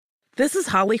This is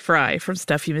Holly Fry from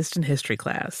Stuff You Missed in History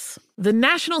Class. The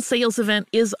national sales event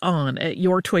is on at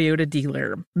your Toyota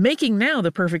dealer, making now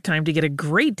the perfect time to get a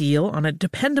great deal on a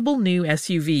dependable new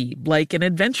SUV, like an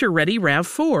adventure-ready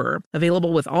RAV4.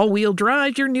 Available with all-wheel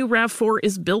drive, your new RAV4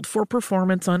 is built for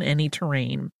performance on any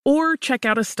terrain. Or check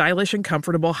out a stylish and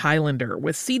comfortable Highlander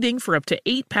with seating for up to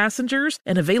 8 passengers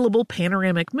and available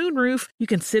panoramic moonroof. You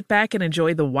can sit back and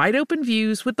enjoy the wide-open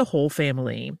views with the whole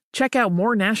family. Check out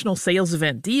more national sales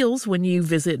event deals when you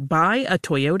visit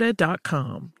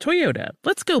buyatoyota.com. Toyota,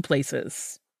 let's go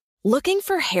places. Looking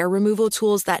for hair removal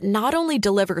tools that not only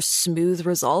deliver smooth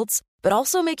results, but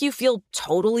also make you feel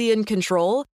totally in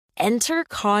control? Enter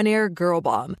Conair Girl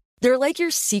Bomb. They're like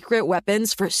your secret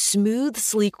weapons for smooth,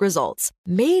 sleek results,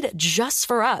 made just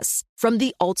for us. From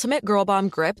the ultimate Girl Bomb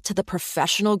grip to the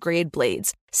professional grade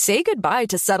blades, say goodbye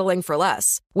to settling for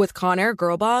less. With Conair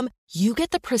Girl Bomb, you get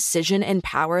the precision and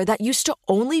power that used to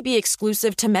only be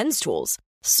exclusive to men's tools.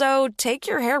 So take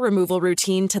your hair removal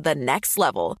routine to the next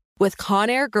level with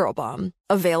Conair Girl Bomb.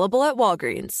 Available at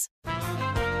Walgreens.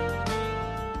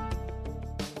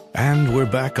 And we're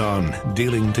back on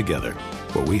Dealing Together,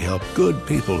 where we help good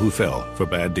people who fell for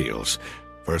bad deals.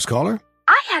 First caller?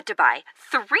 I had to buy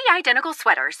 3 identical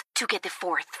sweaters to get the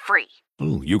 4th free.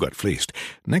 Ooh, you got fleeced.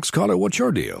 Next caller, what's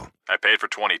your deal? I paid for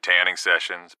 20 tanning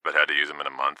sessions, but had to use them in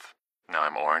a month. Now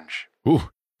I'm orange. Ooh,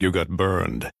 you got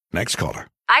burned. Next caller.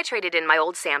 I traded in my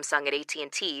old Samsung at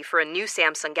AT&T for a new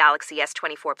Samsung Galaxy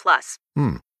S24 Plus.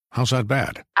 How's that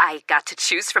bad? I got to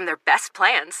choose from their best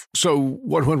plans. So,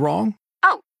 what went wrong?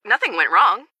 Oh, nothing went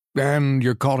wrong. And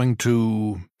you're calling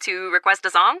to... To request a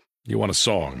song? You want a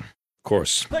song? Of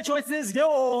course. The choice is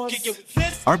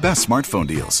yours. Our best smartphone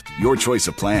deals. Your choice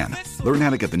of plan. Learn how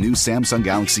to get the new Samsung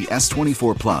Galaxy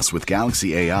S24 Plus with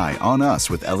Galaxy AI on us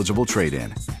with eligible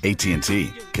trade-in.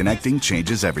 AT&T. Connecting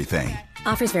changes everything.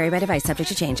 Offers vary by device, subject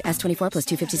to change. S24 plus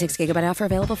 256 gigabyte offer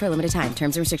available for a limited time.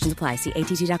 Terms and restrictions apply. See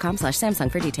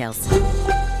att.com/Samsung for details.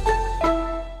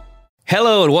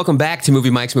 Hello and welcome back to Movie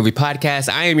Mike's Movie Podcast.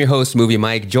 I am your host, Movie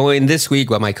Mike, joined this week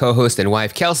by my co-host and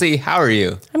wife, Kelsey. How are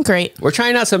you? I'm great. We're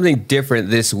trying out something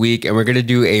different this week, and we're going to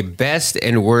do a best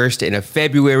and worst in a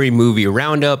February movie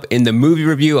roundup. In the movie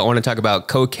review, I want to talk about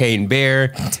Cocaine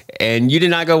Bear, and you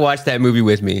did not go watch that movie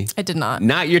with me. I did not.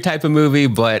 Not your type of movie,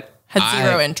 but... Had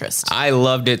zero interest. I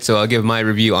loved it, so I'll give my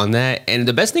review on that. And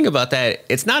the best thing about that,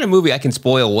 it's not a movie I can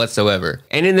spoil whatsoever.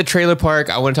 And in the trailer park,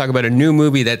 I want to talk about a new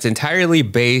movie that's entirely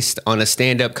based on a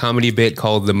stand-up comedy bit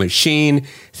called The Machine.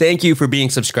 Thank you for being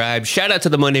subscribed. Shout out to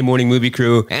the Monday Morning Movie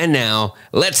Crew. And now,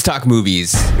 let's talk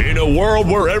movies. In a world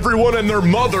where everyone and their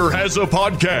mother has a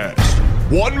podcast,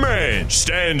 one man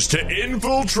stands to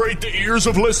infiltrate the ears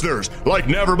of listeners like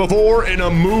never before in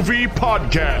a movie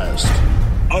podcast.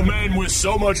 A man with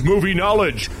so much movie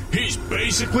knowledge, he's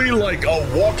basically like a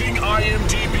walking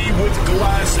IMDb with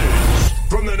glasses.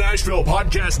 From the Nashville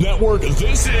Podcast Network,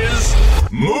 this is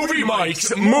Movie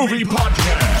Mike's Movie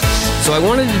Podcast. So I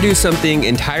wanted to do something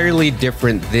entirely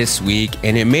different this week,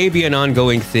 and it may be an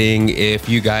ongoing thing if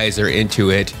you guys are into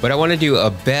it, but I want to do a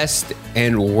best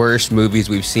and worst movies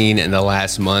we've seen in the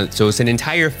last month. So it's an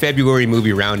entire February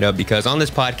movie roundup, because on this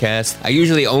podcast, I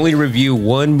usually only review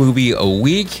one movie a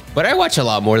week, but I watch a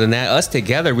lot more than that. Us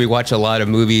together, we watch a lot of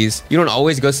movies. You don't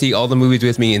always go see all the movies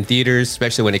with me in theaters,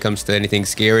 especially when it comes to anything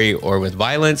scary or with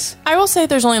violence. I will say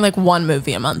there's only like one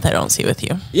movie a month I don't see with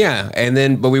you. Yeah,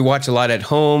 but we watch a lot at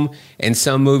home, and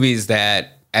some movies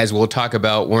that, as we'll talk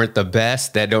about, weren't the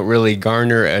best, that don't really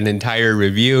garner an entire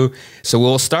review. So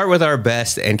we'll start with our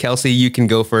best, and Kelsey, you can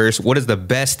go first. What is the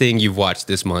best thing you've watched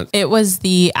this month? It was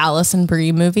the Alison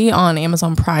Brie movie on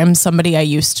Amazon Prime, Somebody I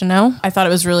Used to Know. I thought it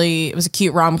was a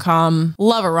cute rom-com.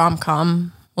 Love a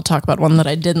rom-com. We'll talk about one that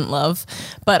I didn't love,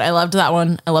 but I loved that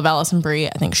one. I love Alison Brie.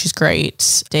 I think she's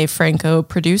great. Dave Franco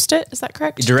produced it. Is that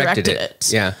correct? He directed it.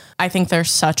 Yeah. I think they're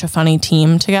such a funny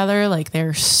team together. Like,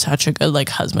 they're such a good, like,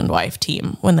 husband-wife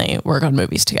team when they work on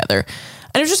movies together.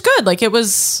 And it was just good. Like,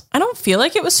 I don't feel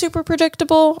like it was super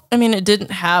predictable. I mean, it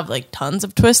didn't have like tons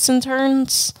of twists and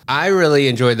turns. I really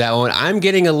enjoyed that one. I'm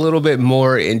getting a little bit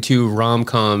more into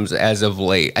rom-coms as of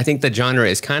late. I think the genre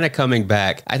is kind of coming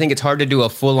back. I think it's hard to do a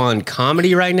full-on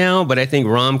comedy right now, but I think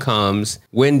rom-coms,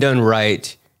 when done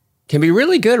right, can be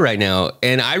really good right now.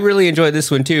 And I really enjoyed this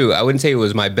one too. I wouldn't say it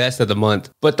was my best of the month,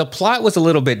 but the plot was a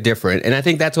little bit different. And I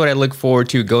think that's what I look forward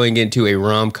to going into a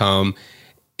rom-com,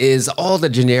 is all the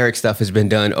generic stuff has been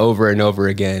done over and over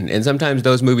again. And sometimes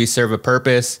those movies serve a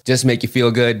purpose, just make you feel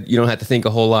good. You don't have to think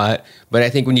a whole lot. But I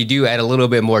think when you do add a little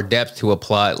bit more depth to a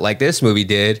plot like this movie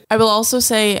did. I will also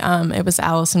say it was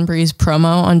Alison Brie's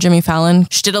promo on Jimmy Fallon.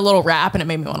 She did a little rap and it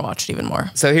made me want to watch it even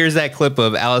more. So here's that clip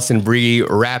of Alison Brie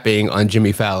rapping on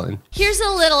Jimmy Fallon. Here's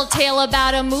a little tale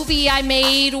about a movie I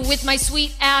made with my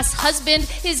sweet ass husband.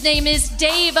 His name is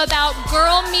Dave, about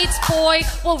girl meets boy.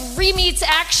 Well, re-meets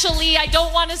actually. I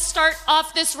don't want to start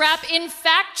off this rap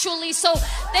infactually. So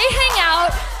they hang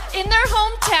out in their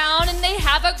hometown and they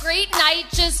have a great night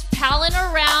just palling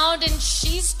around, and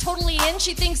she's totally in.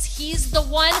 She thinks he's the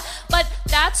one, but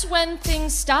that's when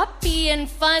things stop being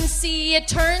fun. See, it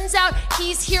turns out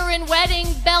he's hearing wedding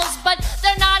bells, but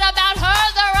they're not about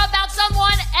her, they're about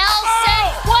someone else.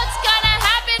 Say, what's gonna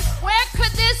happen? Where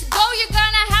could this go? You're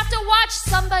gonna have to watch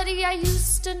Somebody I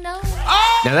Used to Know.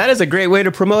 Now that is a great way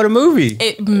to promote a movie.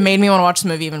 It made me want to watch the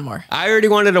movie even more. I already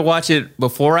wanted to watch it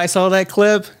before I saw that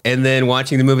clip, and then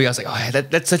watching the movie, I was like, oh,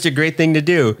 that's such a great thing to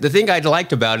do. The thing I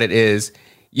liked about it is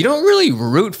you don't really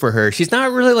root for her. She's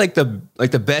not really like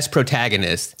the best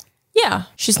protagonist. Yeah,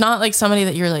 she's not like somebody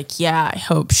that you're like, yeah, I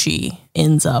hope she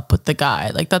ends up with the guy.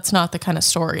 Like, that's not the kind of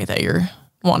story that you're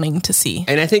wanting to see.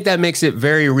 And I think that makes it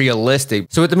very realistic.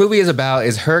 So what the movie is about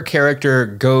is her character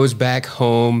goes back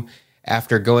home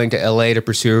after going to LA to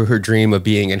pursue her dream of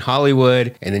being in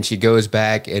Hollywood. And then she goes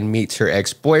back and meets her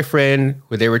ex-boyfriend,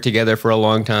 where they were together for a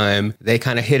long time. They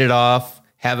kind of hit it off,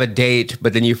 have a date,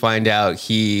 but then you find out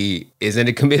he is in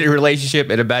a committed relationship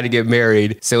and about to get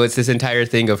married. So it's this entire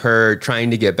thing of her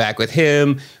trying to get back with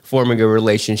him, forming a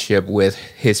relationship with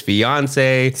his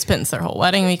fiance. Spends their whole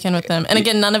wedding weekend with them. And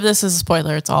again, none of this is a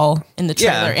spoiler. It's all in the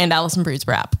trailer and Alison Brie's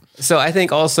rap. So I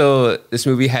think also this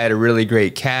movie had a really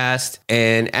great cast,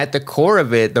 and at the core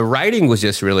of it, the writing was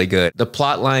just really good. The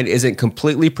plot line isn't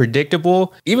completely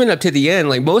predictable. Even up to the end,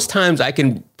 like most times I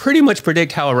can pretty much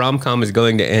predict how a rom-com is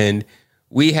going to end.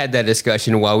 We had that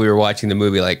discussion while we were watching the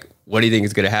movie, like, what do you think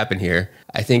is going to happen here?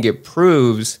 I think it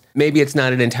proves maybe it's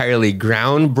not an entirely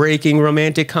groundbreaking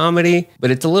romantic comedy, but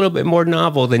it's a little bit more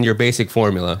novel than your basic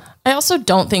formula. I also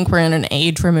don't think we're in an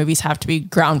age where movies have to be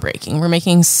groundbreaking. We're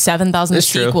making 7,000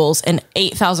 sequels and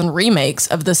 8,000 remakes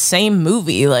of the same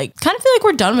movie. Like, kind of feel like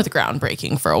we're done with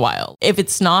groundbreaking for a while. If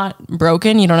it's not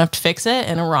broken, you don't have to fix it.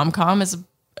 And a rom-com is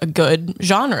a good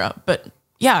genre. But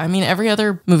yeah, I mean, every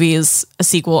other movie is a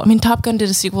sequel. I mean, Top Gun did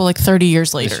a sequel like 30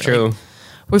 years later. It's true. Like,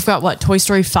 we've got, Toy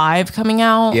Story 5 coming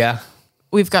out? Yeah.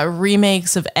 We've got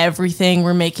remakes of everything.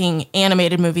 We're making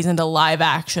animated movies into live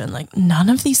action. Like, none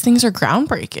of these things are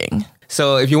groundbreaking.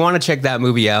 So if you want to check that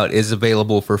movie out, it's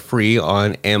available for free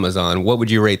on Amazon. What would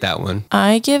you rate that one?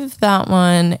 I give that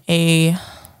one a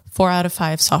 4 out of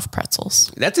 5 soft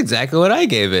pretzels. That's exactly what I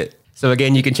gave it. So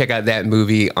again, you can check out that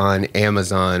movie on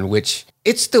Amazon, which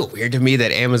it's still weird to me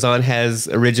that Amazon has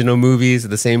original movies.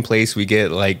 The same place we get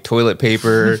like toilet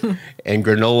paper and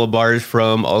granola bars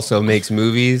from also makes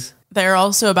movies. They're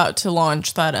also about to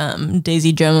launch that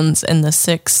Daisy Jones and the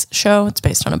Six show. It's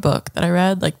based on a book that I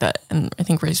read, like that, and I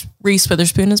think Reese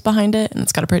Witherspoon is behind it, and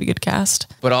it's got a pretty good cast.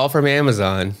 But all from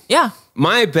Amazon. Yeah.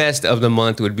 My best of the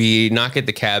month would be Knock at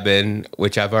the Cabin,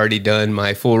 which I've already done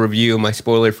my full review, my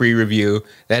spoiler-free review.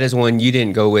 That is one you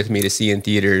didn't go with me to see in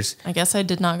theaters. I guess I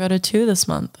did not go to 2 this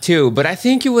month. 2, but I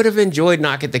think you would have enjoyed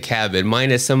Knock at the Cabin,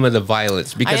 minus some of the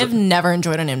violence. Because I have never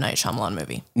enjoyed an M. Night Shyamalan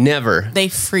movie. Never. They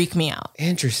freak me out.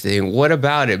 Interesting. What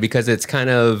about it? Because it's kind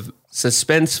of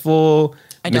suspenseful,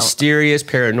 mysterious,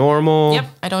 paranormal. Yep,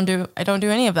 I don't do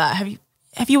any of that.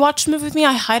 Have you watched the movie with me?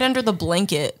 I hide under the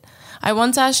blanket. I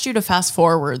once asked you to fast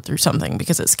forward through something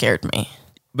because it scared me.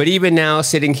 But even now,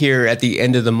 sitting here at the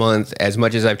end of the month, as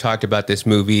much as I've talked about this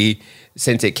movie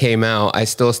since it came out, I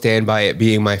still stand by it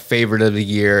being my favorite of the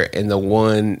year and the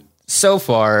one so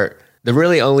far, the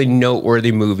really only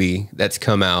noteworthy movie that's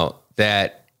come out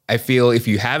that I feel if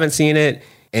you haven't seen it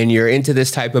and you're into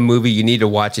this type of movie, you need to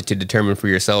watch it to determine for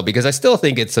yourself, because I still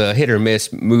think it's a hit or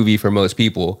miss movie for most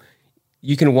people.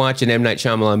 You can watch an M. Night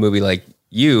Shyamalan movie like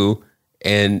You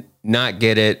and not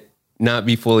get it, not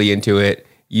be fully into it.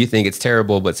 You think it's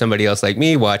terrible, but somebody else like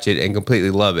me watch it and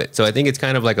completely love it. So I think it's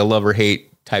kind of like a love or hate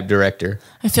type director.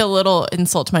 I feel a little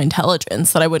insult to my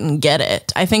intelligence that I wouldn't get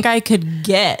it. I think I could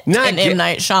get an M.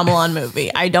 Night Shyamalan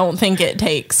movie. I don't think it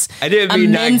takes a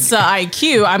Mensa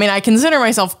IQ. I mean, I consider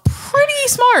myself pretty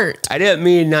smart. I didn't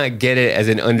mean not get it as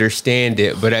in understand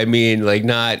it, but I mean like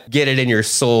not get it in your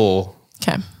soul.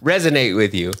 Okay. Resonate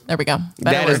with you. There we go.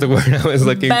 That is the word I was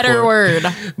looking for. Better word.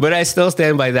 But I still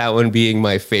stand by that one being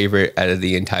my favorite out of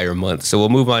the entire month. So we'll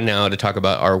move on now to talk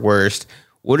about our worst.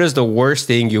 What is the worst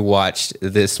thing you watched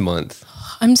this month?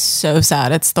 I'm so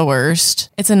sad. It's the worst.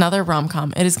 It's another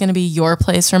rom-com. It is going to be Your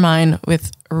Place or Mine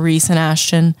with Reese and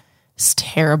Ashton. It's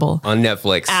terrible. On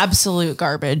Netflix. Absolute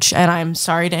garbage. And I'm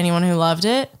sorry to anyone who loved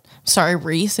it. Sorry,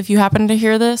 Reese, if you happen to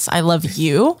hear this. I love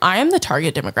you. I am the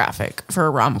target demographic for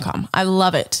a rom-com. I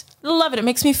love it. Love it. It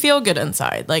makes me feel good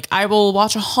inside. Like, I will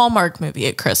watch a Hallmark movie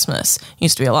at Christmas.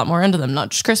 Used to be a lot more into them, not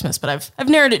just Christmas, but I've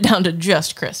narrowed it down to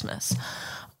just Christmas.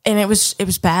 And it was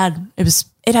bad.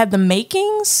 It had the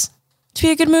makings to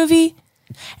be a good movie.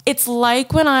 It's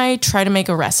like when I try to make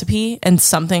a recipe and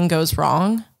something goes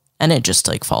wrong and it just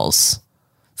like falls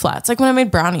flat. It's like when I made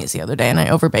brownies the other day and I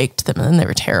overbaked them and then they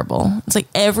were terrible. It's like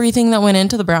everything that went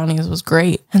into the brownies was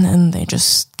great and then they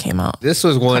just came out. This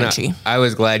was one I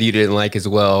was glad you didn't like as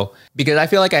well, because I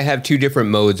feel like I have two different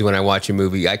modes when I watch a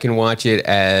movie. I can watch it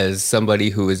as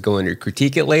somebody who is going to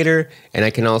critique it later, and I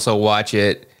can also watch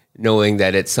it knowing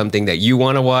that it's something that you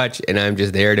want to watch and I'm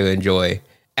just there to enjoy.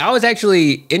 I was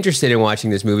actually interested in watching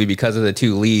this movie because of the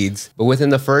two leads, but within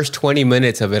the first 20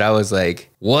 minutes of it, I was like,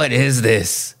 what is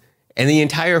this? And the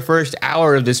entire first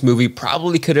hour of this movie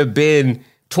probably could have been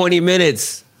 20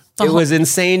 minutes. It was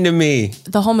insane to me.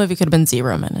 The whole movie could have been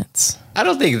 0 minutes. I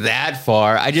don't think that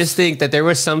far. I just think that there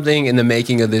was something in the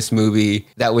making of this movie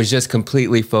that was just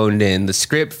completely phoned in. The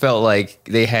script felt like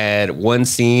they had one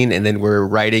scene and then were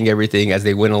writing everything as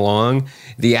they went along.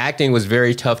 The acting was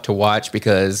very tough to watch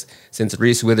because since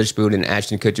Reese Witherspoon and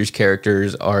Ashton Kutcher's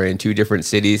characters are in two different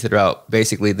cities throughout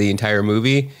basically the entire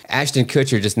movie, Ashton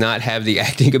Kutcher does not have the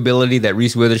acting ability that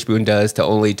Reese Witherspoon does to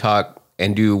only talk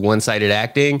and do one-sided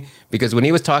acting, because when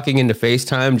he was talking into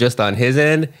FaceTime just on his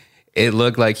end, it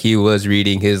looked like he was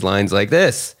reading his lines like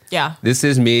this. Yeah. This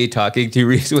is me talking to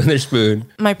Reese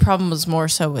Witherspoon. My problem was more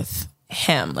so with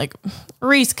him. Like,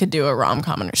 Reese could do a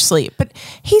rom-com in her sleep, but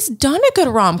he's done a good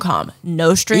rom-com.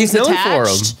 No Strings Attached. He's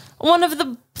known for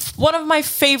him. One of my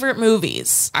favorite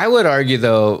movies. I would argue,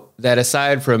 though, that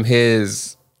aside from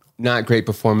his not great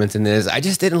performance in this, I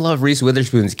just didn't love Reese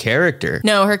Witherspoon's character.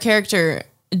 No, her character...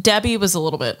 Debbie was a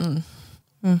little bit...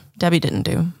 Debbie didn't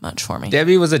do much for me.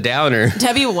 Debbie was a downer.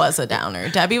 Debbie was a downer.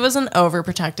 Debbie was an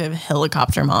overprotective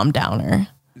helicopter mom downer.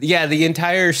 Yeah, the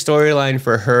entire storyline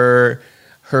for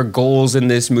her goals in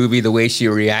this movie, the way she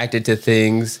reacted to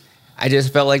things, I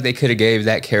just felt like they could have gave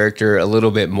that character a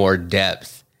little bit more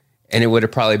depth, and it would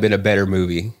have probably been a better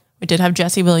movie. We did have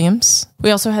Jesse Williams.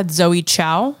 We also had Zoe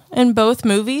Chow in both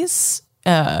movies.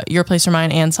 Your Place or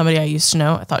Mine and Somebody I Used to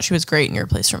Know. I thought she was great in Your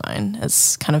Place or Mine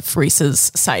as kind of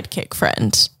Reese's sidekick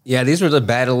friend. Yeah, these were the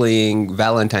battling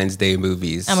Valentine's Day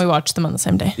movies. And we watched them on the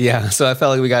same day. Yeah, so I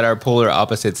felt like we got our polar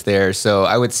opposites there. So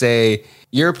I would say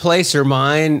Your Place or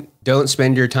Mine, don't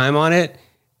spend your time on it.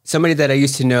 Somebody That I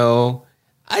Used to Know,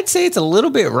 I'd say it's a little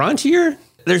bit raunchier.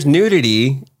 There's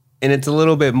nudity and it's a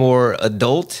little bit more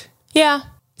adult. Yeah.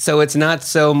 So it's not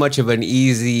so much of an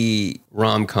easy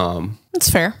rom-com.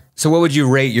 That's fair. So what would you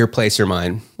rate Your Place or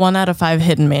Mine? 1 out of 5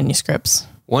 hidden manuscripts.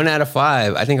 1 out of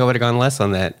 5. I think I would have gone less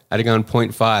on that. I'd have gone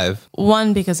 0.5.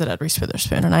 1 because it had Reese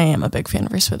Witherspoon, and I am a big fan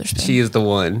of Reese Witherspoon. She is the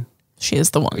one. She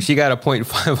is the one. She got a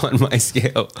 0.5 on my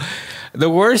scale. The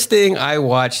worst thing I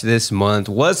watched this month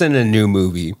wasn't a new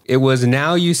movie. It was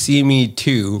Now You See Me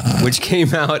 2, which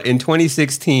came out in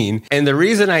 2016. And the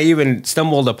reason I even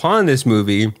stumbled upon this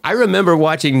movie, I remember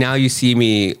watching Now You See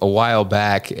Me a while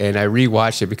back, and I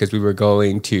rewatched it because we were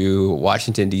going to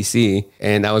Washington, D.C.,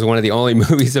 and that was one of the only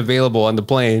movies available on the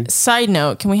plane. Side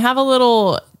note, can we have a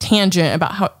little tangent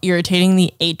about how irritating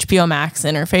the HBO Max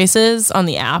interface is on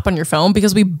the app on your phone?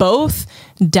 Because we both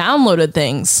downloaded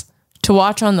things to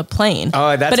watch on the plane.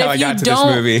 Oh, that's how I got to this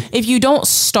movie. If you don't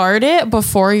start it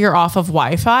before you're off of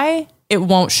Wi-Fi, it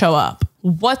won't show up.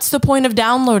 What's the point of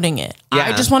downloading it? Yeah.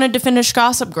 I just wanted to finish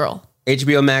Gossip Girl.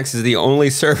 HBO Max is the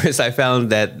only service I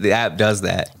found that the app does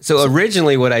that. So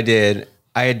originally what I did,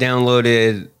 I had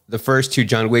downloaded the first 2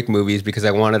 John Wick movies because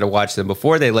I wanted to watch them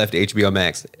before they left HBO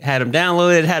Max. Had them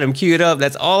downloaded, had them queued up.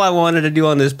 That's all I wanted to do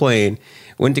on this plane.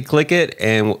 Went to click it,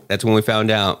 and that's when we found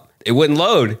out it wouldn't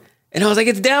load. And I was like,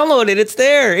 it's downloaded. It's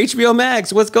there. HBO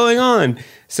Max. What's going on?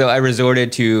 So I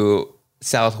resorted to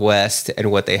Southwest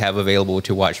and what they have available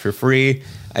to watch for free.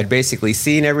 I'd basically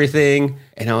seen everything.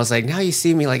 And I was like, Now You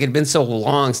See Me. Like, it'd been so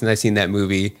long since I'd seen that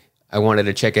movie. I wanted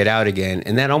to check it out again.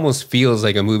 And that almost feels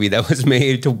like a movie that was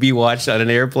made to be watched on an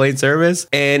airplane service.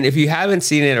 And if you haven't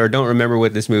seen it or don't remember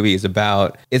what this movie is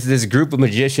about, it's this group of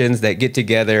magicians that get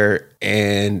together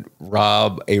and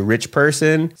rob a rich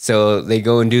person. So they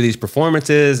go and do these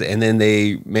performances and then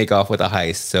they make off with a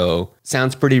heist. So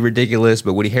sounds pretty ridiculous,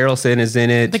 but Woody Harrelson is in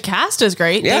it. The cast is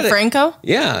great. Yeah, Dave Franco.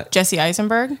 Yeah. Jesse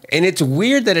Eisenberg. And it's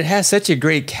weird that it has such a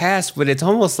great cast, but it's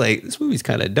almost like this movie's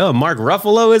kind of dumb. Mark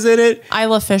Ruffalo is in it.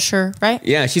 Isla Fisher, right?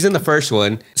 Yeah, she's in the first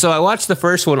one. So I watched the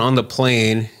first one on the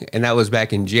plane, and that was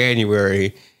back in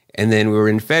January. And then we were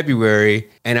in February,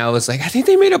 and I was like, I think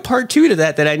they made a part 2 to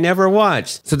that I never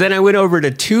watched. So then I went over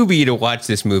to Tubi to watch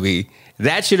this movie.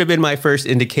 That should have been my first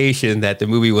indication that the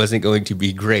movie wasn't going to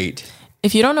be great.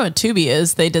 If you don't know what Tubi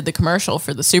is, they did the commercial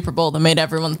for the Super Bowl that made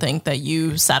everyone think that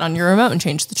you sat on your remote and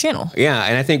changed the channel. Yeah,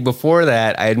 and I think before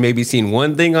that, I had maybe seen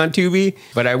one thing on Tubi,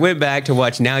 but I went back to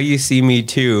watch Now You See Me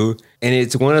Too, and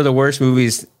it's one of the worst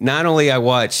movies not only I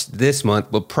watched this month,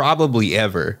 but probably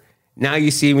ever. Now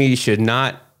You See Me should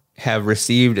not have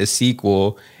received a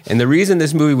sequel. And the reason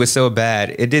this movie was so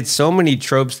bad, it did so many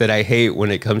tropes that I hate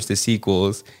when it comes to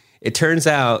sequels. It turns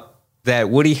out that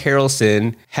Woody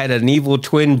Harrelson had an evil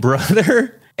twin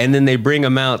brother, and then they bring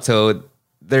him out. So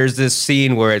there's this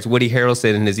scene where it's Woody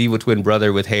Harrelson and his evil twin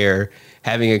brother with hair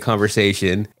having a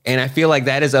conversation. And I feel like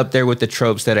that is up there with the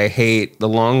tropes that I hate. The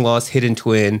long lost hidden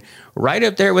twin, right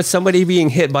up there with somebody being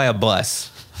hit by a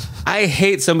bus. I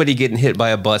hate somebody getting hit by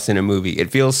a bus in a movie. It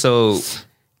feels so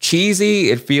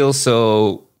cheesy. It feels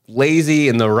so lazy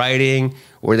in the writing,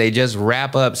 where they just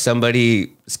wrap up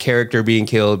somebody's character being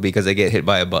killed because they get hit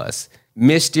by a bus.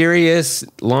 Mysterious,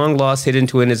 long lost hidden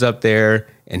twin is up there,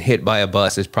 and hit by a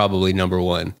bus is probably number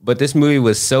 1. But this movie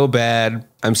was so bad,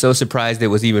 I'm so surprised it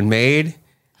was even made,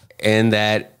 and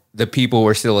that the people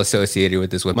were still associated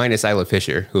with this one, minus Isla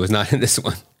Fisher, who was not in this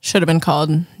one. Should have been called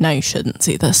Now You Shouldn't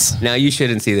See This. Now You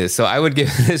Shouldn't See This. So I would give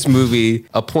this movie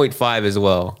a 0.5 as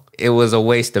well. It was a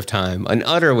waste of time, an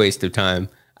utter waste of time.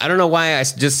 I don't know why I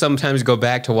just sometimes go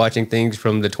back to watching things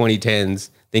from the 2010s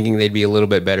thinking they'd be a little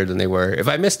bit better than they were. If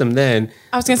I missed them then,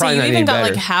 I was going to say, you even got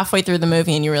like halfway through the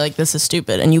movie and you were like, this is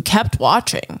stupid. And you kept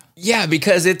watching. Yeah,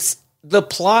 because it's the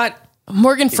plot.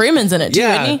 Morgan Freeman's in it too,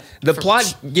 isn't he? The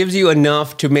plot gives you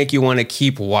enough to make you want to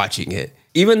keep watching it.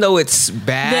 Even though it's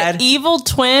bad. The evil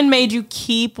twin made you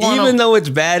keep wanting. Even though it's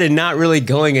bad and not really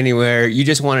going anywhere, you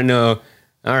just want to know,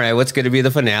 all right, what's going to be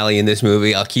the finale in this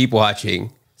movie? I'll keep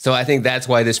watching. So I think that's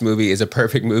why this movie is a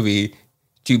perfect movie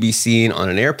to be seen on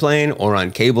an airplane or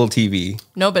on cable TV.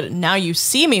 No, but Now You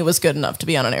See Me was good enough to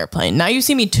be on an airplane. Now You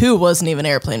See Me 2 wasn't even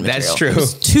airplane material. That's true. It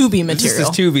was Tubi material. This is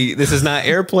Tubi. This is not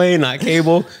airplane, not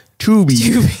cable.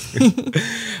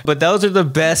 Tubi. But those are the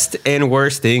best and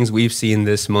worst things we've seen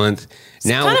this month. It's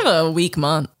kind of a weak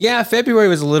month. Yeah, February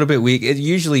was a little bit weak. It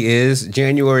usually is.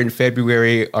 January and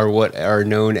February are what are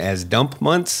known as dump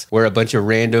months, where a bunch of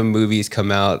random movies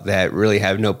come out that really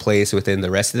have no place within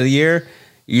the rest of the year.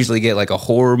 You usually get like a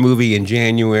horror movie in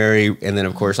January, and then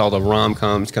of course all the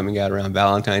rom-coms coming out around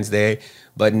Valentine's Day.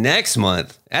 But next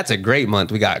month, that's a great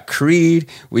month. We got Creed,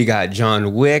 we got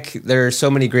John Wick. There are so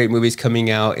many great movies coming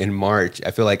out in March.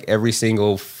 I feel like every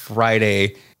single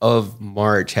Friday of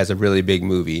March has a really big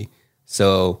movie.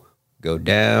 So go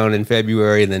down in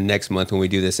February, and then next month when we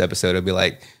do this episode, it'll be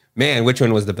like, man, which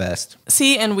one was the best?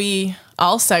 See, and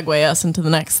I'll segue us into the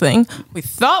next thing. We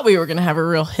thought we were going to have a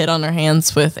real hit on our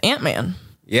hands with Ant-Man.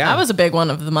 Yeah. That was a big one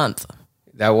of the month.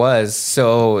 That was.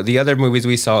 So the other movies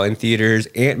we saw in theaters,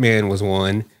 Ant-Man was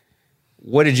one.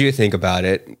 What did you think about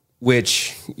it?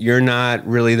 Which you're not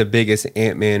really the biggest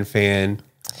Ant-Man fan.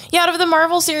 Yeah, out of the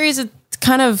Marvel series, it's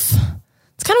kind of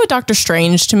with Doctor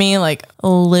Strange to me, like a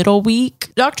little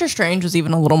weak. Doctor Strange was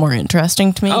even a little more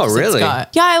interesting to me. Oh, really?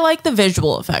 I like the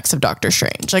visual effects of Doctor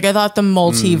Strange. Like I thought the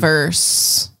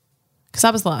multiverse, because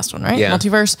that was the last one, right? Yeah.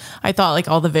 Multiverse. I thought like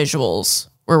all the visuals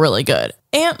were really good.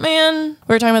 Ant-Man,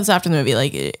 we were talking about this after the movie,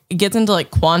 like it gets into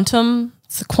like quantum.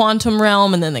 It's the quantum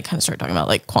realm, and then they kind of start talking about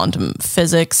like quantum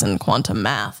physics and quantum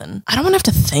math, and I don't want to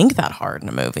have to think that hard in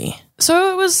a movie.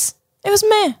 So it was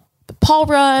meh. But Paul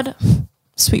Rudd,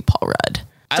 sweet Paul Rudd.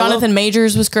 Jonathan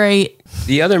Majors was great.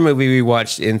 The other movie we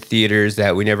watched in theaters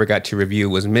that we never got to review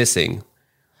was Missing.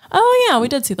 Oh yeah, we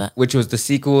did see that. Which was the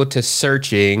sequel to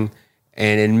Searching.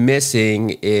 And in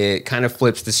Missing, it kind of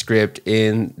flips the script.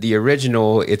 In the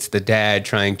original, it's the dad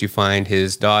trying to find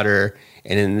his daughter.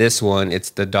 And in this one,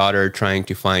 it's the daughter trying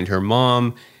to find her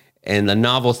mom. And the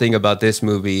novel thing about this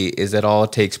movie is that all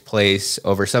takes place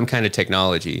over some kind of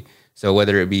technology. So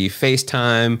whether it be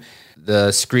FaceTime,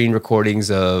 the screen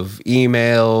recordings of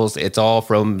emails, it's all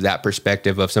from that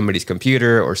perspective of somebody's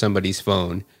computer or somebody's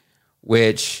phone,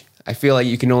 which I feel like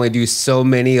you can only do so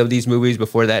many of these movies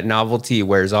before that novelty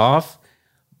wears off.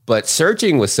 But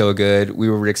Searching was so good, we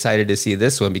were excited to see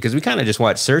this one because we kind of just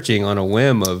watched Searching on a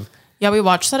whim of, Yeah, we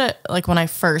watched that at, when I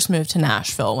first moved to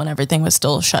Nashville when everything was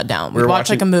still shut down. We'd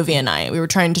watch a movie a night. We were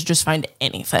trying to just find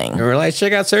anything. And we're like,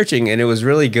 check out Searching, and it was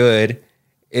really good.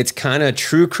 It's kind of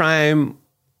true crime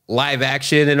live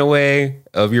action in a way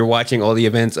of you're watching all the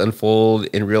events unfold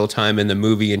in real time in the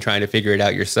movie and trying to figure it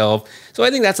out yourself. So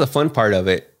I think that's the fun part of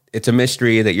it. It's a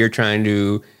mystery that you're trying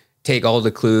to take all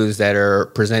the clues that are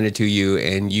presented to you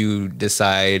and you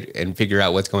decide and figure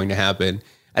out what's going to happen.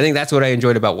 I think that's what I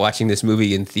enjoyed about watching this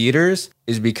movie in theaters,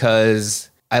 is because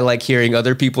I like hearing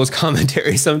other people's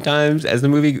commentary sometimes as the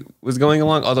movie was going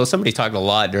along. Although somebody talked a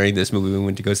lot during this movie when we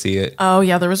went to go see it. Oh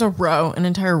yeah, there was an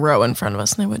entire row in front of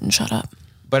us and they wouldn't shut up.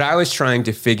 But I was trying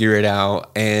to figure it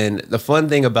out. And the fun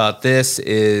thing about this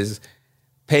is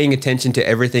paying attention to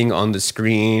everything on the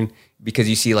screen, because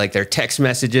you see their text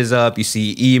messages up, you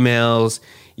see emails,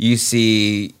 you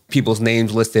see people's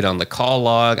names listed on the call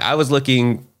log. I was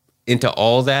looking into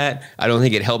all that. I don't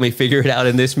think it helped me figure it out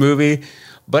in this movie,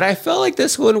 but I felt like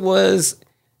this one was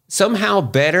somehow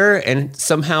better and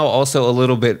somehow also a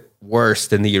little bit worse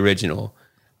than the original.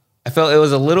 I felt it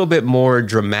was a little bit more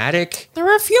dramatic. There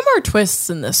were a few more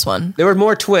twists in this one. There were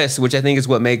more twists, which I think is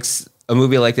what makes a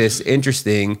movie like this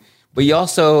interesting, but you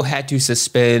also had to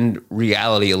suspend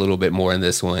reality a little bit more in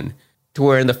this one, to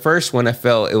where in the first one I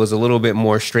felt it was a little bit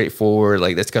more straightforward,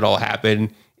 this could all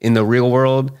happen in the real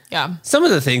world. Yeah. Some of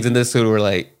the things in this one were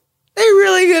they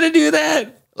really gonna do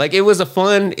that? It was a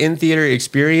fun in-theater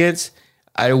experience.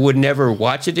 I would never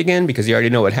watch it again because you already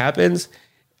know what happens.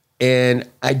 And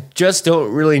I just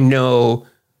don't really know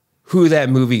who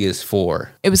that movie is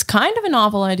for. It was kind of a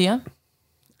novel idea.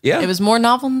 Yeah. It was more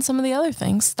novel than some of the other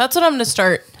things. That's what I'm going to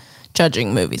start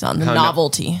judging movies on, the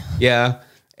novelty. Yeah.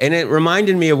 And it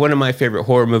reminded me of one of my favorite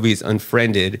horror movies,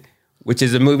 Unfriended, which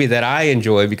is a movie that I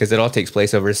enjoy because it all takes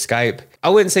place over Skype. I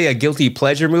wouldn't say a guilty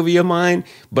pleasure movie of mine,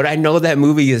 but I know that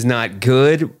movie is not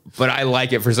good, but I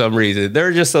like it for some reason. There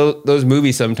are just those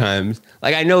movies sometimes.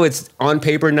 I know it's on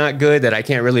paper not good, that I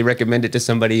can't really recommend it to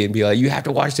somebody and be like, you have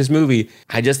to watch this movie.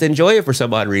 I just enjoy it for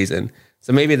some odd reason.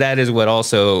 So maybe that is what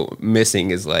also missing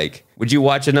is would you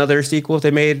watch another sequel if they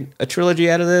made a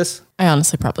trilogy out of this? I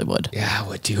honestly probably would. Yeah, I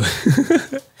would too.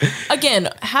 Again,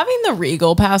 having the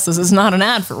Regal passes is not an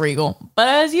ad for Regal, but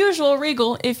as usual,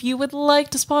 Regal, if you would like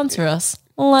to sponsor us,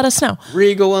 let us know.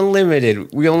 Regal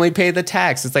Unlimited. We only pay the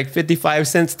tax. It's 55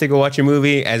 cents to go watch a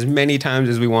movie as many times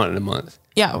as we want in a month.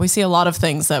 Yeah, we see a lot of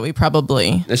things that we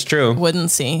probably That's true.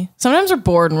 wouldn't see. Sometimes we're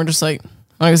bored and we're just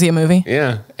want to go see a movie?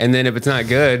 Yeah. And then if it's not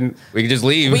good, we can just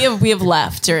leave. We have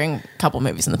left during a couple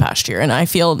movies in the past year, and I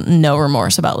feel no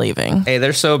remorse about leaving. Hey,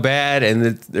 they're so bad, and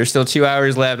there's still 2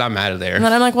 hours left. I'm out of there. And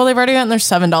then I'm well, they've already gotten their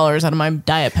 $7 out of my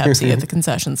Diet Pepsi at the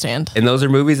concession stand. And those are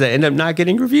movies that end up not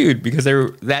getting reviewed because they're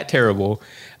that terrible.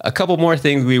 A couple more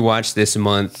things we watched this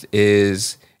month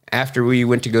is after we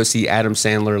went to go see Adam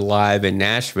Sandler live in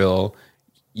Nashville,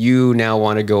 you now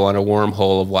want to go on a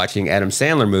wormhole of watching Adam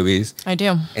Sandler movies. I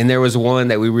do. And there was one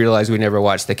that we realized we never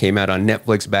watched that came out on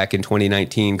Netflix back in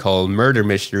 2019 called Murder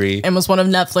Mystery. And was one of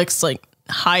Netflix's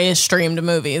highest streamed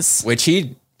movies. Which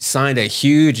he signed a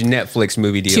huge Netflix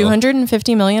movie deal.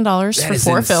 $250 million for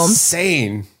 4 films.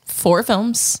 Insane. 4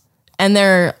 films. And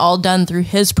they're all done through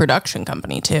his production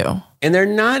company too. And they're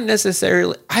not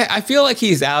necessarily, I feel like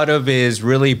he's out of his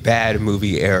really bad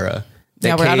movie era.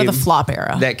 Yeah, we're out of the flop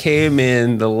era. That came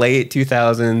in the late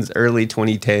 2000s, early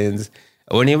 2010s,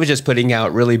 when he was just putting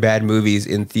out really bad movies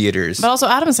in theaters. But also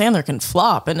Adam Sandler can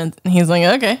flop, and he's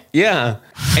okay. Yeah.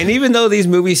 And even though these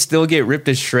movies still get ripped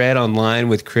to shred online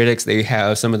with critics, they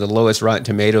have some of the lowest Rotten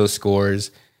Tomatoes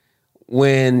scores.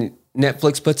 When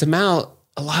Netflix puts them out,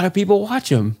 a lot of people watch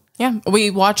them. Yeah, we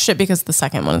watched it because the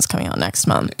second one is coming out next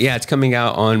month. Yeah, it's coming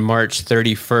out on March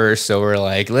 31st. So we're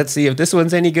let's see if this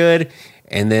one's any good.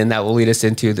 And then that will lead us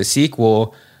into the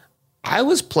sequel. I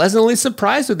was pleasantly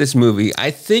surprised with this movie. I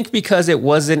think because it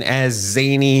wasn't as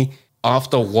zany, off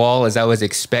the wall as I was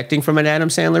expecting from an Adam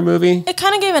Sandler movie. It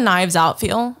kind of gave a Knives Out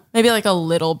feel. Maybe a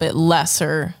little bit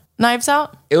lesser Knives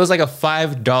Out. It was a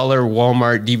 $5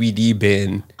 Walmart DVD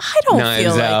bin. I don't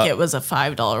feel like it was a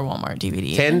 $5 Walmart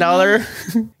DVD.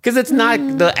 $10? Because it's not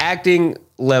the acting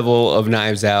level of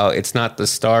Knives Out. It's not the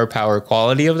star power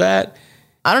quality of that.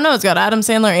 I don't know. It's got Adam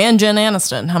Sandler and Jen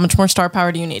Aniston. How much more star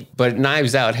power do you need? But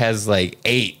Knives Out has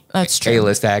 8 That's true.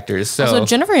 A-list actors. So also,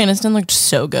 Jennifer Aniston looked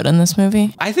so good in this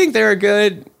movie. I think they're a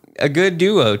good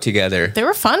duo together. They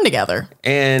were fun together.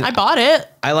 And I bought it.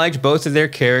 I liked both of their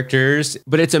characters,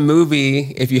 but it's a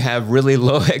movie, if you have really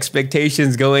low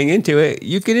expectations going into it,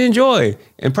 you can enjoy.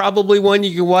 And probably one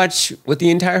you can watch with the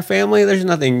entire family. There's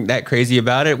nothing that crazy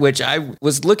about it, which I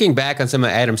was looking back on some of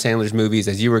Adam Sandler's movies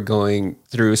as you were going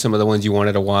through some of the ones you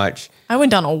wanted to watch. I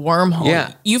went down a wormhole.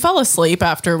 Yeah. You fell asleep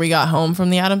after we got home from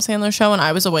the Adam Sandler show, and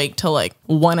I was awake till like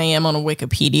 1 a.m. on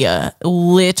Wikipedia,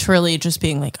 literally just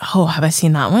being like, oh, have I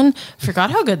seen that one?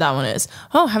 Forgot how good that one is.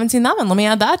 Oh, haven't seen that one. Let me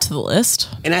add that to the list.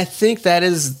 And I think that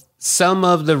is some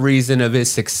of the reason of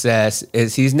his success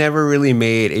is he's never really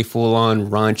made a full-on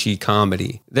raunchy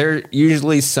comedy. They're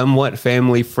usually somewhat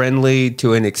family-friendly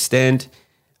to an extent,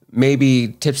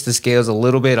 maybe tips the scales a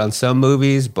little bit on some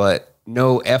movies, but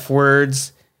no F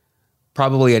words,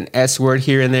 probably an S word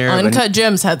here and there. Uncut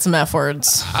Gems had some F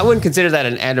words. I wouldn't consider that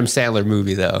an Adam Sandler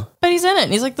movie, though. But he's in it,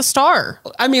 and he's like the star.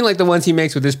 I mean, like the ones he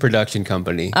makes with his production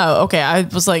company. Oh, okay. I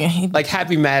was like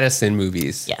Happy Madison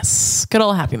movies. Yes. Good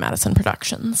old Happy Madison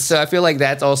Productions. So I feel like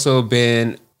that's also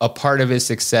been a part of his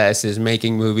success, is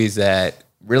making movies that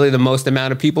really the most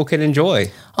amount of people can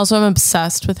enjoy. Also, I'm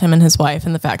obsessed with him and his wife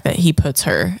and the fact that he puts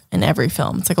her in every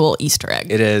film. It's like a little Easter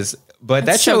egg. It is. But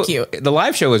that show, so cute. The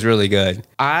live show was really good.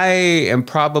 I am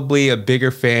probably a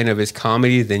bigger fan of his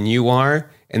comedy than you are.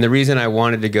 And the reason I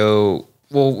wanted to go,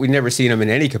 well, we've never seen him in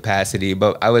any capacity,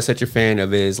 but I was such a fan of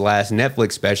his last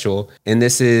Netflix special. And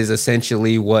this is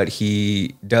essentially what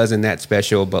he does in that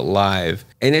special, but live.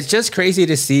 And it's just crazy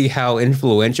to see how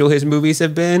influential his movies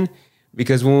have been.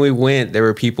 Because when we went, there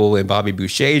were people in Bobby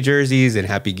Boucher jerseys and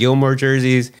Happy Gilmore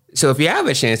jerseys. So if you have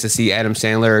a chance to see Adam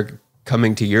Sandler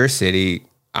coming to your city,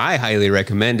 I highly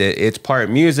recommend it. It's part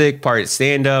music, part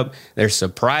stand-up. There's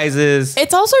surprises.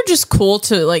 It's also just cool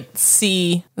to like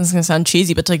see, this is going to sound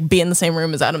cheesy, but to like be in the same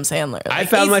room as Adam Sandler. Like, I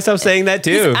found myself saying that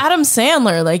too. He's Adam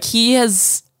Sandler. Like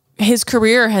his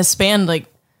career has spanned like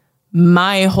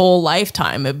my whole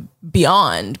lifetime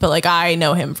beyond. But like I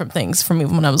know him from things from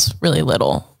even when I was really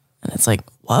little. And it's like,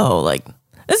 whoa, like,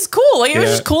 this is cool. Like, it was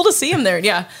just cool to see him there.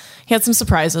 Yeah. He had some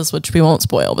surprises, which we won't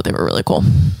spoil, but they were really cool.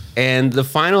 And the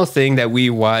final thing that we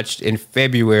watched in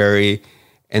February,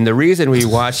 and the reason we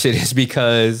watched it is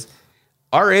because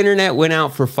our internet went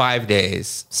out for 5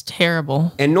 days. It's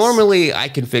terrible. And normally I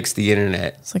can fix the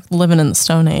internet. It's like living in the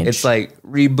Stone Age. It's like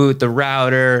reboot the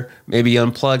router, maybe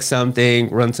unplug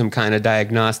something, run some kind of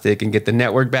diagnostic and get the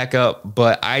network back up.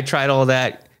 But I tried all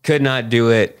that. Could not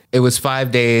do it. It was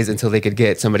 5 days until they could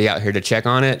get somebody out here to check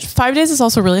on it. 5 days is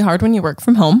also really hard when you work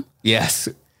from home. Yes.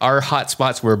 Our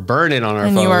hotspots were burning on our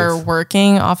phones. And you are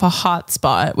working off a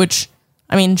hotspot, which,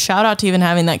 I mean, shout out to even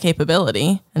having that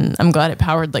capability. And I'm glad it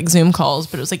powered like Zoom calls,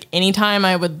 but it was like anytime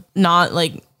I would not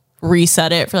like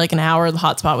reset it for like an hour, the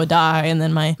hotspot would die. And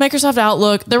then my Microsoft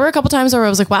Outlook, there were a couple times where I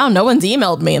was like, wow, no one's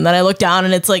emailed me. And then I looked down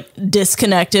and it's like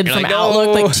disconnected from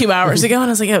Outlook like 2 hours ago. And I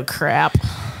was like, oh crap.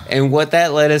 And what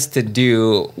that led us to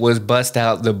do was bust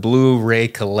out the Blu-ray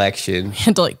collection. We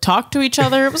had to like talk to each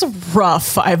other. It was a rough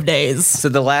 5 days. So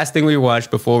the last thing we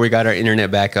watched before we got our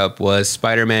internet back up was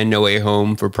Spider-Man No Way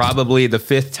Home for probably the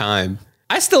 5th time.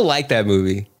 I still like that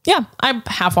movie. Yeah, I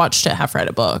half watched it, half read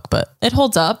a book, but it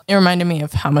holds up. It reminded me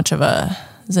of how much of a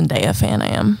Zendaya fan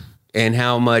I am. And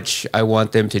how much I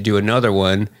want them to do another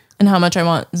one. And how much I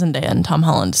want Zendaya and Tom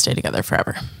Holland to stay together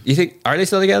forever. You think, are they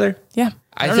still together? Yeah.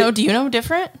 I don't know. Do you know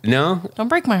different? No. Don't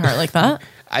break my heart like that.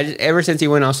 Ever since he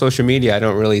went on social media, I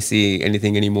don't really see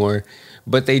anything anymore.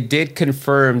 But they did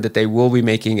confirm that they will be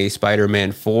making a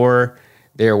Spider-Man 4.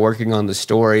 They're working on the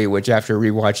story, which after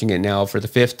rewatching it now for the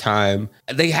 5th time,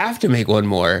 they have to make one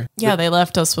more. Yeah, they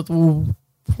left us with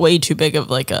way too big of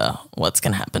like a what's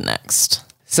going to happen next.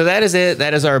 So that is it.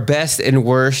 That is our best and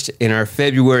worst in our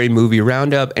February movie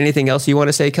roundup. Anything else you want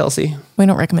to say, Kelsey? We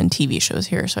don't recommend TV shows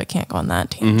here, so I can't go on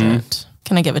that tangent. Mm-hmm.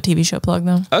 Can I give a TV show plug,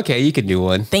 though? Okay, you can do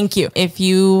one. Thank you. If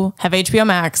you have HBO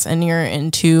Max and you're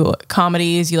into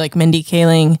comedies, you like Mindy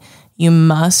Kaling, you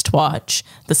must watch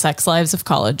The Sex Lives of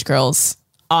College Girls.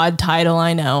 Odd title,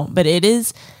 I know, but it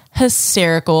is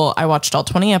hysterical. I watched all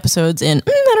 20 episodes in,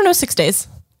 6 days.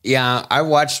 Yeah, I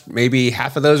watched maybe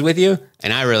half of those with you,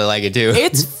 and I really like it too.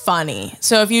 It's funny.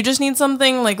 So if you just need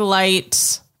something like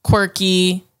light,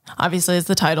 quirky, obviously as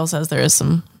the title says, there is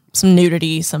some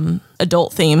nudity, some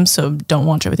adult themes, so don't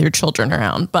watch it with your children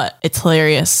around, but it's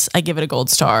hilarious. I give it a gold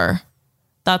star.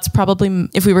 That's probably,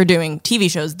 if we were doing TV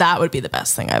shows, that would be the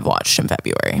best thing I've watched in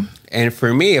February. And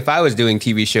for me, if I was doing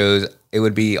TV shows, it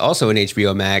would be also an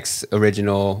HBO Max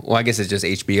original. Well, I guess it's just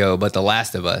HBO, but The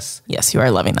Last of Us. Yes, you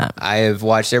are loving that. I have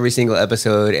watched every single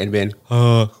episode and been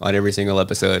on every single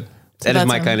episode. So that is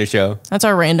my kind of show. That's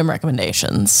our random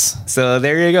recommendations. So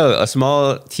there you go. A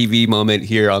small TV moment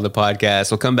here on the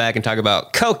podcast. We'll come back and talk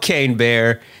about Cocaine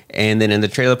Bear. And then in the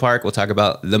trailer park, we'll talk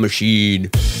about The Machine.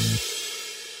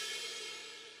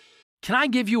 Can I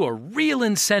give you a real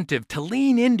incentive to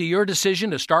lean into your decision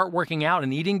to start working out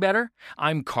and eating better?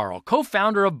 I'm Carl,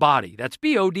 co-founder of BODi. That's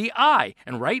BODI.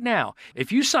 And right now,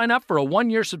 if you sign up for a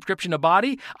 1-year subscription to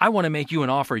BODi, I want to make you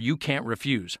an offer you can't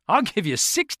refuse. I'll give you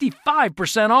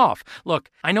 65% off.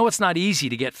 Look, I know it's not easy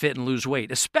to get fit and lose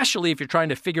weight, especially if you're trying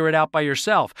to figure it out by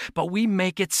yourself, but we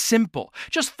make it simple.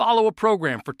 Just follow a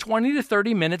program for 20 to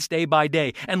 30 minutes day by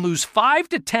day and lose 5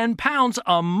 to 10 pounds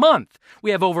a month.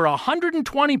 We have over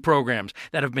 120 programs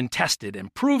that have been tested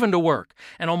and proven to work,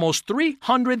 and almost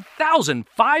 300,000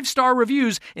 5-star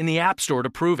reviews in the App Store to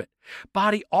prove it.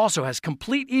 BODi also has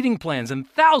complete eating plans and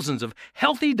thousands of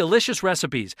healthy, delicious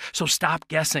recipes. So stop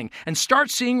guessing and start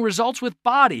seeing results with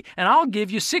BODi, and I'll give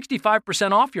you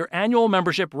 65% off your annual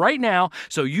membership right now,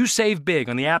 so you save big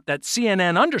on the app that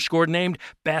CNN_ named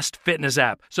Best Fitness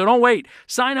App. So don't wait.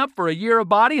 Sign up for a year of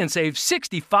BODi and save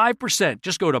 65%.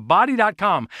 Just go to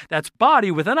BODi.com. That's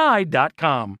BODi with an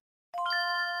I.com.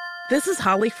 This is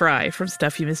Holly Fry from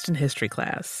Stuff You Missed in History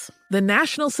Class. The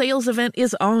national sales event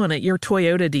is on at your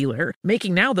Toyota dealer,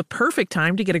 making now the perfect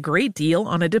time to get a great deal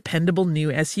on a dependable new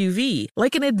SUV,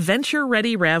 like an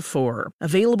adventure-ready RAV4.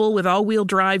 Available with all-wheel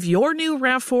drive, your new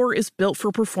RAV4 is built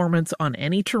for performance on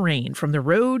any terrain, from the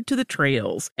road to the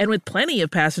trails. And with plenty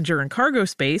of passenger and cargo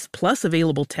space, plus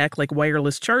available tech like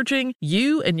wireless charging,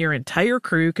 you and your entire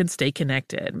crew can stay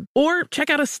connected. Or check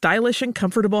out a stylish and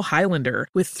comfortable Highlander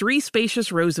with 3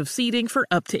 spacious rows of seating for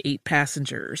up to 8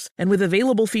 passengers. And with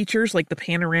available features like the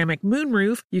panoramic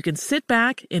moonroof, you can sit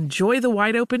back, enjoy the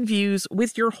wide open views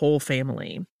with your whole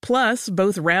family. Plus,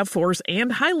 both RAV4s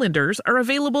and Highlanders are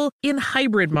available in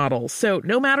hybrid models, so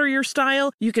no matter your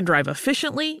style, you can drive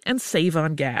efficiently and save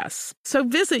on gas. So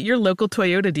visit your local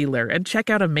Toyota dealer and check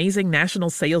out amazing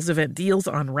national sales event deals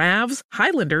on RAVs,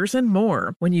 Highlanders, and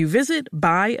more when you visit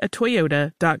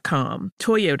buyatoyota.com.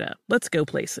 Toyota, let's go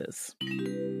places.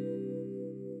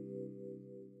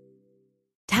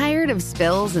 Tired of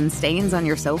spills and stains on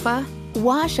your sofa?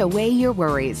 Wash away your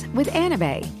worries with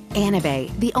Anabei. Anabei,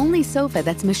 the only sofa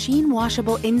that's machine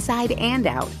washable inside and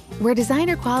out, where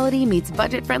designer quality meets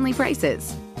budget-friendly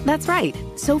prices. That's right,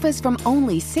 sofas from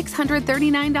only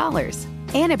 $639.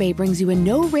 Anabei brings you a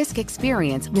no-risk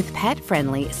experience with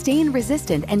pet-friendly,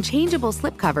 stain-resistant, and changeable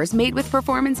slipcovers made with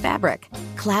performance fabric,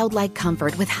 cloud-like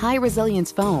comfort with high-resilience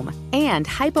foam, and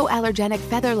hypoallergenic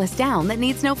featherless down that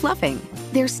needs no fluffing.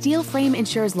 Their steel frame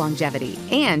ensures longevity,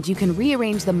 and you can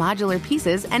rearrange the modular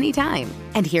pieces anytime.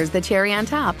 And here's the cherry on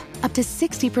top, up to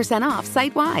 60% off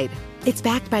site-wide. It's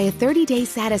backed by a 30-day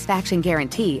satisfaction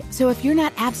guarantee, so if you're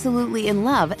not absolutely in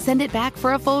love, send it back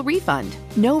for a full refund.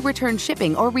 No return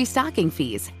shipping or restocking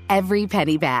fees. Every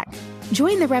penny back.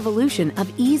 Join the revolution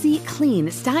of easy,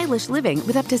 clean, stylish living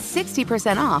with up to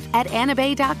 60% off at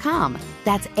Anabei.com.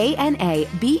 That's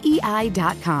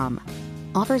ANABEI.com.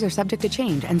 Offers are subject to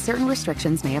change and certain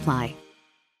restrictions may apply.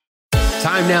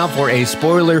 Time now for a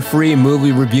spoiler-free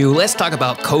movie review. Let's talk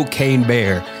about Cocaine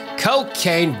Bear.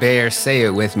 Cocaine Bear, say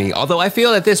it with me. Although I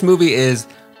feel that this movie is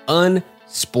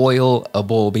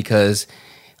unspoilable because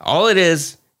all it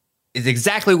is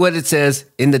exactly what it says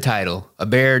in the title. A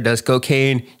bear does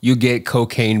cocaine, you get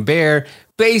Cocaine Bear,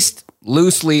 based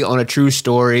loosely on a true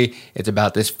story. It's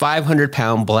about this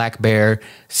 500-pound black bear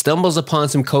stumbles upon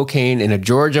some cocaine in a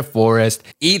Georgia forest,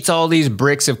 eats all these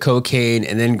bricks of cocaine,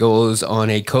 and then goes on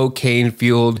a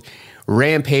cocaine-fueled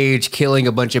rampage, killing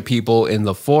a bunch of people in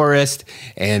the forest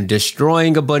and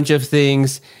destroying a bunch of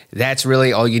things. That's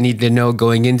really all you need to know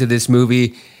going into this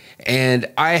movie.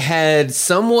 And I had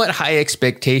somewhat high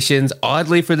expectations,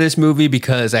 oddly, for this movie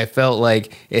because I felt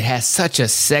like it has such a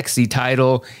sexy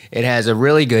title. It has a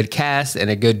really good cast and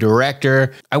a good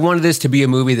director. I wanted this to be a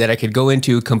movie that I could go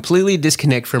into, completely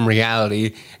disconnect from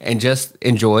reality, and just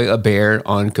enjoy a bear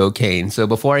on cocaine. So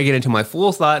before I get into my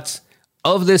full thoughts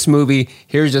of this movie,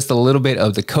 here's just a little bit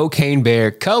of the Cocaine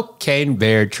Bear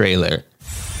trailer.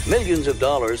 Millions of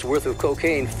dollars worth of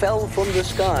cocaine fell from the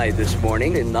sky this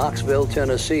morning in Knoxville,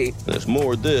 Tennessee. There's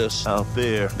more of this out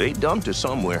there. They dumped it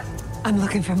somewhere. I'm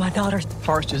looking for my daughter.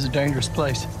 Forest is a dangerous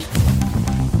place.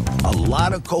 A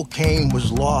lot of cocaine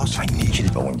was lost. I need you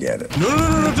to go and get it.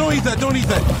 No, don't eat that, don't eat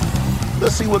that.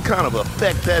 Let's see what kind of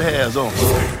effect that has on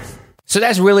you. So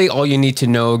that's really all you need to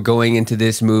know going into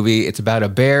this movie. It's about a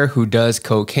bear who does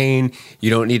cocaine. You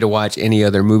don't need to watch any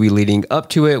other movie leading up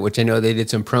to it, which I know they did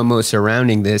some promos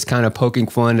surrounding this, kind of poking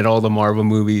fun at all the Marvel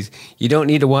movies. You don't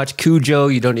need to watch Cujo.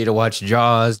 You don't need to watch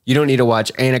Jaws. You don't need to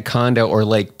watch Anaconda or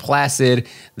Lake Placid.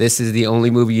 This is the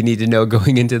only movie you need to know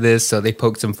going into this, so they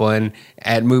poked some fun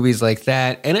at movies like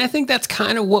that. And I think that's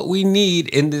kind of what we need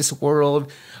in this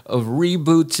world of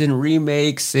reboots and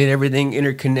remakes and everything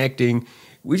interconnecting.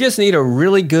 We just need a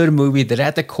really good movie that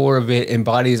at the core of it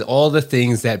embodies all the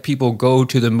things that people go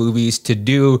to the movies to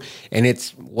do. And it's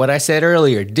what I said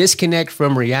earlier, disconnect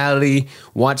from reality,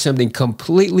 watch something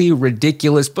completely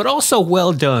ridiculous, but also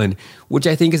well done, which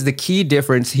I think is the key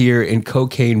difference here in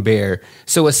Cocaine Bear.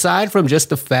 So aside from just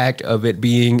the fact of it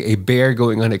being a bear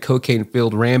going on a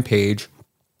cocaine-filled rampage,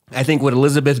 I think what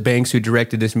Elizabeth Banks, who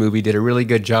directed this movie, did a really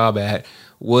good job at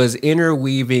was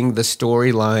interweaving the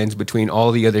storylines between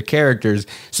all the other characters.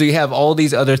 So you have all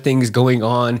these other things going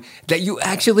on that you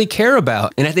actually care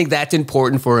about. And I think that's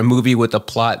important for a movie with a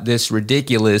plot this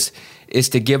ridiculous, is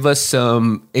to give us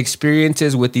some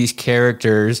experiences with these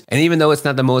characters. And even though it's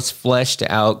not the most fleshed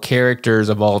out characters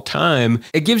of all time,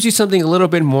 it gives you something a little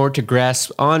bit more to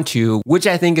grasp onto, which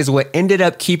I think is what ended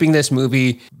up keeping this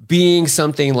movie being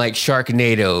something like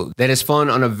Sharknado, that is fun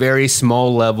on a very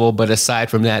small level, but aside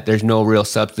from that, there's no real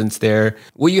substance there.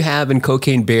 What you have in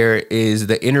Cocaine Bear is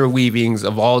the interweavings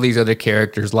of all these other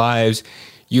characters' lives.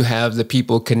 You have the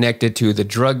people connected to the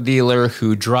drug dealer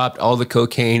who dropped all the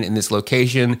cocaine in this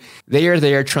location. They are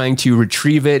there trying to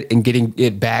retrieve it and getting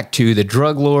it back to the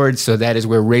drug lord. So that is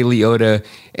where Ray Liotta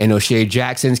and O'Shea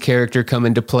Jackson's character come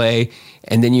into play.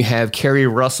 And then you have Kerry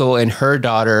Russell and her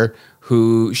daughter,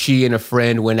 who she and a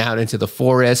friend went out into the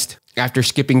forest. After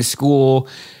skipping school,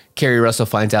 Kerry Russell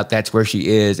finds out that's where she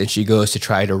is, and she goes to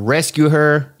try to rescue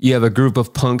her. You have a group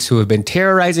of punks who have been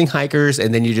terrorizing hikers,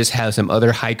 and then you just have some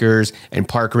other hikers and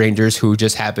park rangers who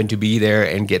just happen to be there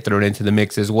and get thrown into the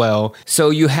mix as well.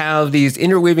 So you have these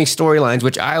interweaving storylines,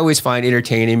 which I always find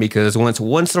entertaining because once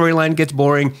one storyline gets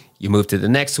boring, you move to the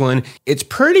next one. It's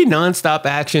pretty nonstop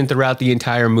action throughout the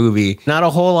entire movie. Not a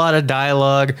whole lot of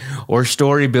dialogue or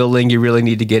story building you really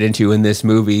need to get into in this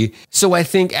movie. So I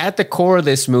think at the core of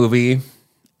this movie,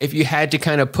 if you had to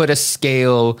kind of put a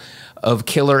scale of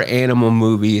killer animal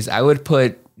movies, I would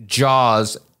put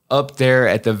Jaws up there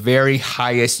at the very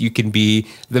highest you can be,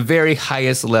 the very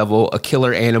highest level of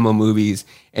killer animal movies.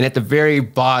 And at the very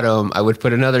bottom, I would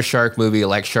put another shark movie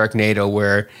like Sharknado,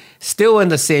 where still in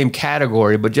the same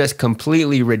category, but just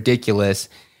completely ridiculous.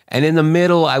 And in the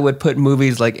middle, I would put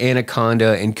movies like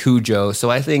Anaconda and Cujo. So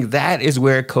I think that is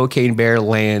where Cocaine Bear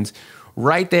lands,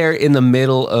 right there in the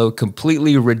middle of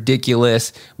completely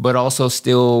ridiculous, but also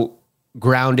still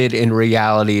grounded in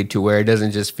reality, to where it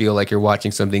doesn't just feel like you're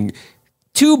watching something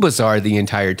too bizarre the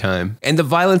entire time. And the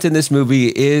violence in this movie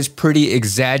is pretty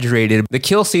exaggerated. The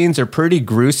kill scenes are pretty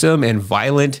gruesome and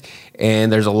violent,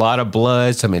 and there's a lot of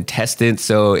blood, some intestines,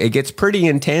 so it gets pretty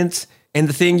intense. And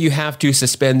the thing you have to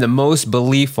suspend the most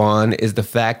belief on is the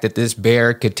fact that this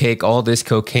bear could take all this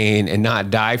cocaine and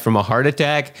not die from a heart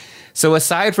attack. So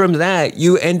aside from that,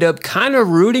 you end up kind of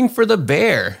rooting for the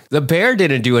bear. The bear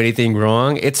didn't do anything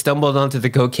wrong. It stumbled onto the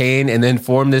cocaine and then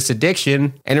formed this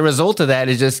addiction. And the result of that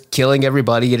is just killing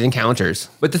everybody it encounters.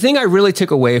 But the thing I really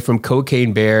took away from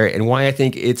Cocaine Bear, and why I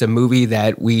think it's a movie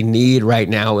that we need right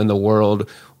now in the world,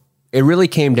 it really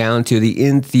came down to the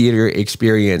in-theater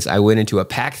experience. I went into a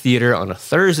packed theater on a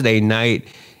Thursday night,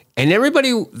 and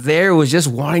everybody there was just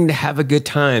wanting to have a good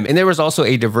time. And there was also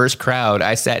a diverse crowd.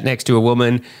 I sat next to a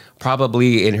woman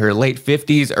probably in her late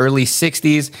 50s, early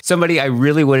 60s, somebody I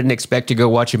really wouldn't expect to go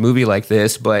watch a movie like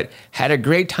this, but had a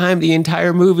great time the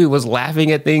entire movie, was laughing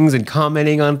at things and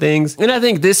commenting on things. And I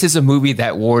think this is a movie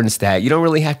that warrants that. You don't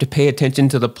really have to pay attention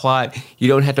to the plot. You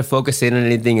don't have to focus in on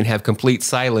anything and have complete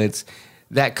silence.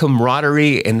 That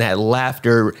camaraderie and that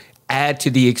laughter add to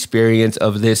the experience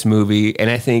of this movie, and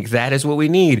I think that is what we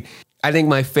need. I think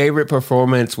my favorite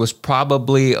performance was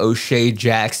probably O'Shea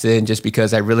Jackson, just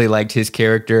because I really liked his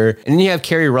character. And then you have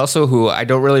Kerry Russell, who I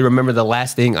don't really remember the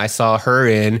last thing I saw her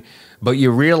in, but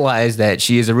you realize that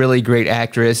she is a really great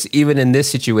actress, even in this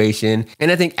situation.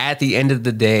 And I think at the end of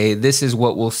the day, this is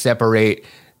what will separate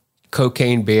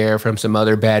Cocaine Bear from some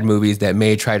other bad movies that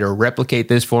may try to replicate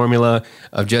this formula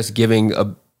of just giving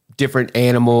a different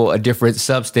animal a different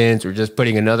substance or just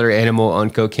putting another animal on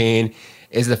cocaine,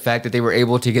 is the fact that they were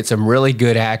able to get some really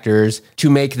good actors to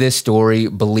make this story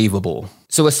believable.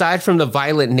 So aside from the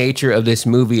violent nature of this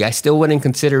movie, I still wouldn't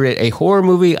consider it a horror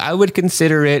movie. I would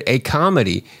consider it a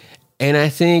comedy. And I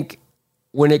think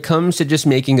when it comes to just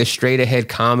making a straight ahead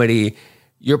comedy,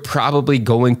 you're probably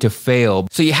going to fail.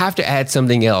 So you have to add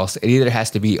something else. It either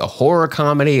has to be a horror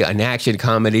comedy, an action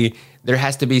comedy. There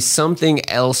has to be something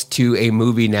else to a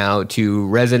movie now to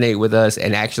resonate with us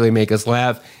and actually make us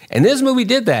laugh. And this movie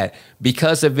did that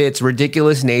because of its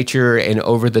ridiculous nature and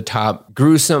over-the-top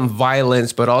gruesome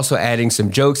violence, but also adding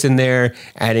some jokes in there,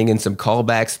 adding in some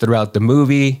callbacks throughout the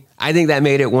movie. I think that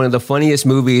made it one of the funniest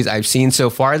movies I've seen so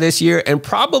far this year, and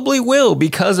probably will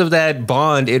because of that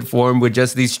bond it formed with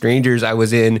just these strangers I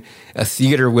was in a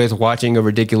theater with watching a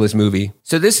ridiculous movie.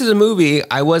 So this is a movie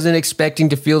I wasn't expecting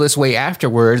to feel this way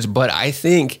afterwards, but I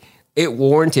think it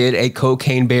warranted a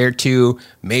Cocaine Bear 2,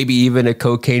 maybe even a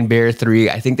Cocaine Bear 3.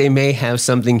 I think they may have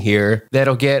something here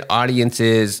that'll get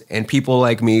audiences and people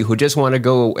like me who just want to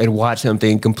go and watch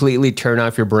something completely turn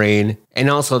off your brain. And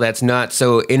also that's not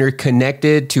so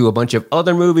interconnected to a bunch of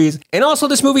other movies. And also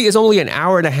this movie is only an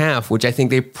hour and a half, which I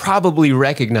think they probably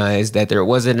recognized that there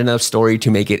wasn't enough story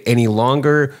to make it any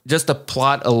longer. Just the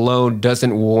plot alone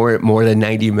doesn't warrant more than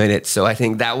 90 minutes. So I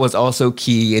think that was also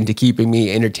key into keeping me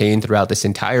entertained throughout this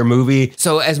entire movie.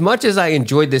 So as much as I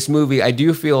enjoyed this movie, I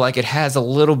do feel like it has a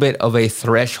little bit of a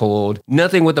threshold.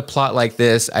 Nothing with a plot like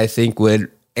this, I think,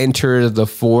 would enter the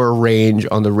 4 range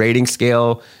on the rating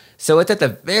scale. So it's at the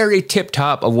very tip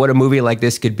top of what a movie like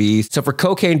this could be. So for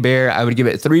Cocaine Bear, I would give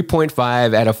it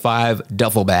 3.5 out of 5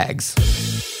 duffel bags.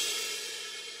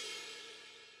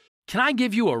 Can I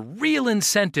give you a real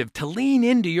incentive to lean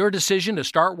into your decision to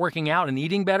start working out and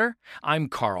eating better? I'm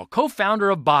Carl, co-founder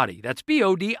of Body. That's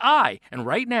BODI. And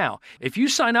right now, if you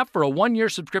sign up for a 1-year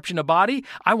subscription to Body,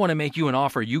 I want to make you an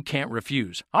offer you can't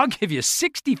refuse. I'll give you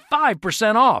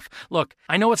 65% off. Look,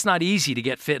 I know it's not easy to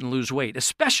get fit and lose weight,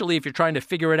 especially if you're trying to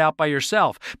figure it out by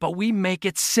yourself, but we make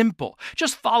it simple.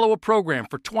 Just follow a program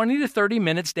for 20 to 30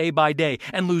 minutes day by day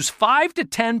and lose 5 to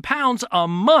 10 pounds a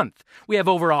month. We have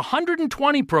over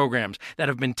 120 programs that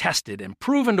have been tested and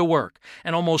proven to work,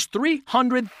 and almost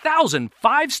 300,000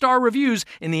 5-star reviews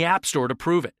in the App Store to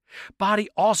prove it. Body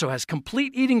also has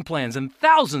complete eating plans and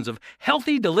thousands of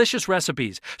healthy, delicious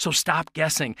recipes. So stop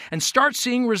guessing and start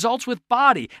seeing results with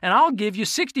Body, and I'll give you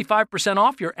 65%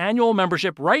 off your annual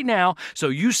membership right now, so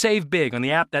you save big on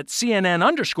the app that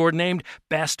CNN_ named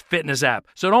Best Fitness App.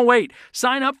 So don't wait.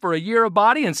 Sign up for a year of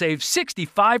Body and save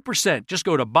 65%. Just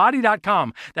go to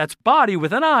body.com. That's body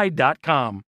with an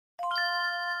I.com.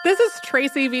 This is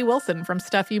Tracy V. Wilson from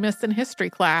Stuff You Missed in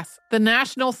History Class. The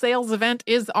national sales event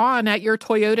is on at your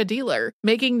Toyota dealer,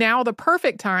 making now the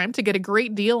perfect time to get a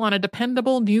great deal on a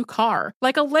dependable new car.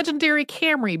 Like a legendary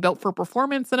Camry built for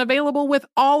performance and available with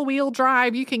all-wheel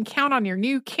drive, you can count on your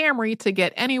new Camry to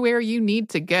get anywhere you need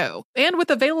to go. And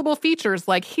with available features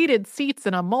like heated seats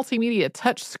and a multimedia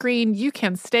touchscreen, you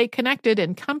can stay connected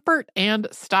in comfort and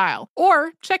style.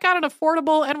 Or check out an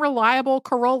affordable and reliable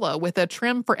Corolla with a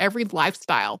trim for every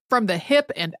lifestyle. From the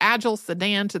hip and agile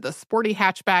sedan to the sporty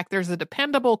hatchback, there's a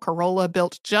dependable Corolla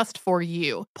built just for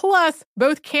you. Plus,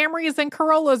 both Camrys and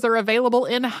Corollas are available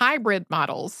in hybrid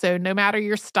models, so no matter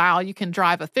your style, you can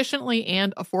drive efficiently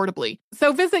and affordably.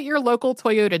 So visit your local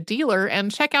Toyota dealer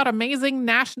and check out amazing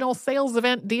national sales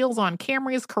event deals on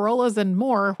Camrys, Corollas, and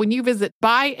more when you visit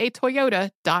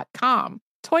buyatoyota.com.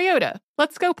 Toyota,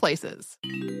 let's go places.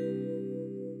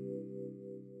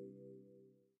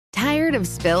 Tired of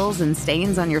spills and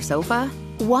stains on your sofa?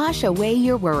 Wash away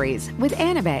your worries with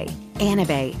Anabei.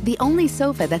 Anabei, the only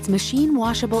sofa that's machine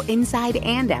washable inside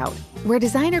and out, where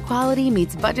designer quality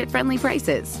meets budget-friendly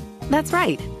prices. That's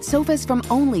right, sofas from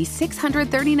only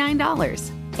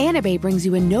 $639. Anabei brings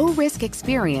you a no-risk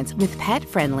experience with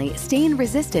pet-friendly,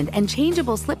 stain-resistant, and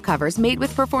changeable slipcovers made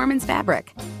with performance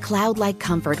fabric, cloud-like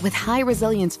comfort with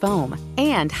high-resilience foam,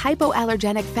 and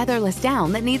hypoallergenic featherless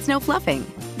down that needs no fluffing.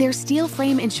 Their steel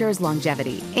frame ensures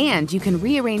longevity, and you can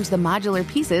rearrange the modular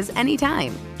pieces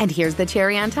anytime. And here's the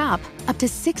cherry on top, up to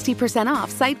 60%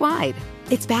 off site-wide.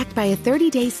 It's backed by a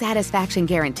 30-day satisfaction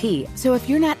guarantee, so if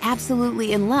you're not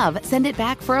absolutely in love, send it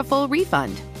back for a full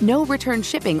refund. No return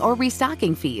shipping or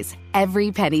restocking fees. Every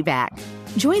penny back.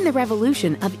 Join the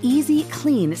revolution of easy,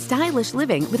 clean, stylish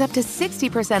living with up to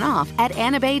 60% off at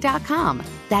Anabei.com.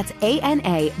 That's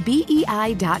ANABEI.com.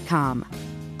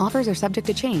 Offers are subject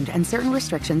to change and certain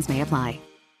restrictions may apply.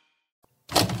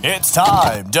 It's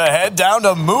time to head down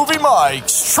to Movie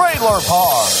Mike's Trailer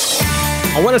Park.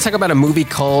 I want to talk about a movie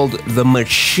called The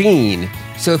Machine.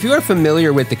 So if you are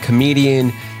familiar with the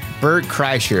comedian Bert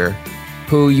Kreischer,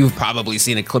 who you've probably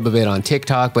seen a clip of it on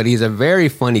TikTok, but he's a very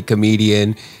funny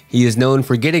comedian. He is known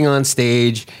for getting on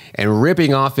stage and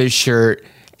ripping off his shirt.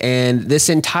 And this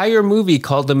entire movie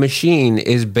called The Machine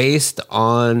is based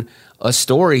on a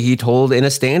story he told in a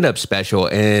stand-up special,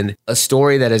 and a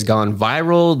story that has gone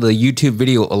viral. The YouTube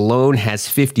video alone has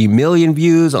 50 million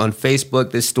views. On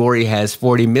Facebook, this story has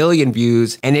 40 million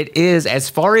views, and it is, as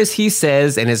far as he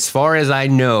says and as far as I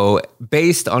know,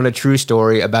 based on a true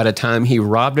story about a time he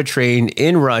robbed a train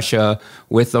in Russia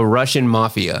with the Russian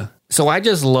mafia. So I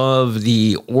just love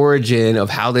the origin of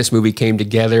how this movie came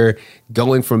together,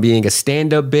 going from being a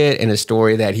stand-up bit and a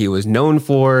story that he was known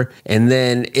for, and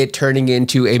then it turning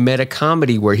into a meta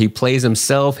comedy where he plays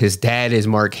himself. His dad is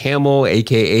Mark Hamill,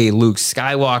 aka Luke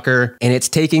Skywalker, and it's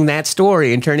taking that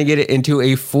story and turning it into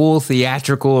a full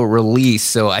theatrical release.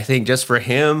 So I think just for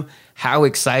him, how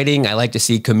exciting. I like to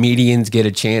see comedians get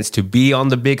a chance to be on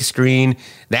the big screen.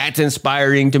 That's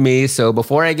inspiring to me. So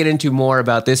before I get into more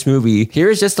about this movie,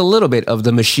 here's just a little bit of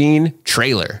the Machine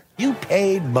trailer. You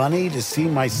paid money to see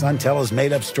my son tell his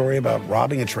made-up story about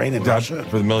robbing a train in Russia?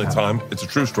 For the millionth time, it's a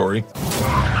true story.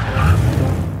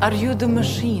 Are you the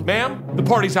Machine? Ma'am, the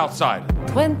party's outside.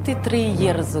 23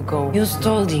 years ago, you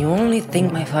stole the only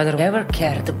thing my father ever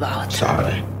cared about.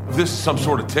 Sorry. If this is some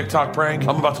sort of TikTok prank,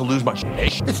 I'm about to lose my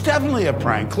shit. It's definitely a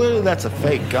prank. Clearly that's a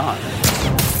fake gun.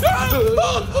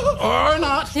 Or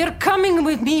not. You're coming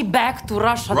with me back to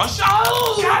Russia. Russia?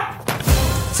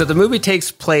 So the movie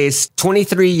takes place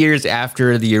 23 years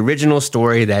after the original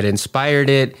story that inspired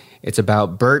it. It's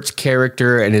about Bert's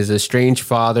character and his estranged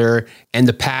father, and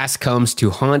the past comes to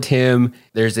haunt him.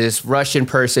 There's this Russian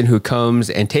person who comes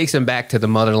and takes him back to the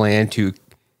motherland to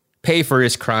pay for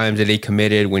his crimes that he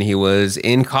committed when he was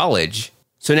in college.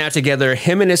 So now together,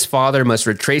 him and his father must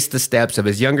retrace the steps of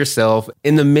his younger self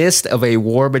in the midst of a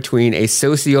war between a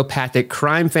sociopathic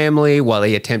crime family while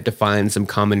they attempt to find some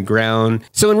common ground.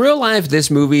 So in real life, this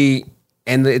movie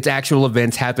and its actual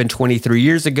events happened 23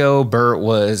 years ago. Bert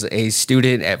was a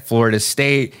student at Florida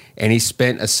State, and he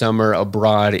spent a summer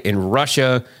abroad in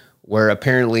Russia, where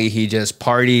apparently he just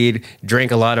partied, drank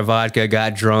a lot of vodka,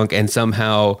 got drunk, and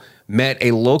somehow met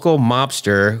a local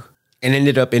mobster and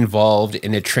ended up involved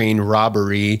in a train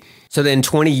robbery. So then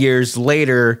 20 years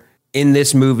later, in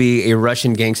this movie, a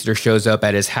Russian gangster shows up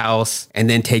at his house and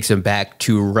then takes him back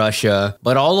to Russia.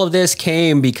 But all of this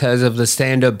came because of the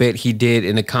stand-up bit he did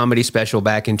in the comedy special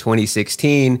back in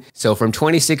 2016. So from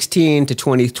 2016 to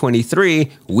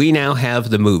 2023, we now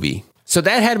have the movie. So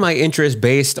that had my interest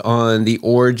based on the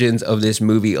origins of this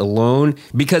movie alone,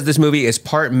 because this movie is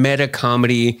part meta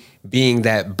comedy, being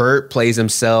that Bert plays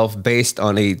himself based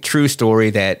on a true story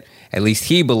that at least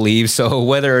he believes. So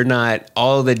whether or not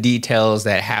all the details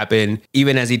that happen,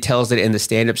 even as he tells it in the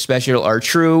stand-up special, are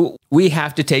true, we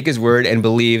have to take his word and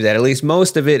believe that at least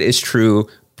most of it is true.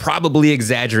 Probably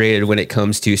exaggerated when it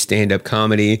comes to stand-up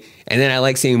comedy. And then I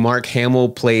like seeing Mark Hamill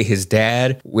play his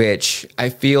dad, which I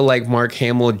feel like Mark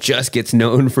Hamill just gets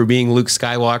known for being Luke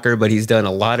Skywalker, but he's done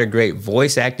a lot of great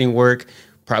voice acting work.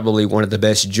 Probably one of the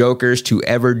best Jokers to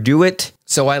ever do it.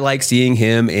 So I like seeing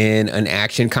him in an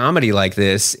action comedy like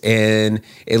this. And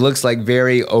it looks like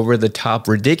very over-the-top,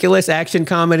 ridiculous action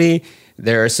comedy.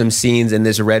 There are some scenes in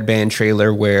this Red Band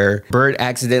trailer where Bert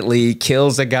accidentally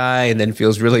kills a guy and then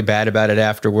feels really bad about it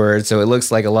afterwards. So it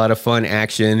looks like a lot of fun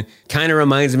action. Kind of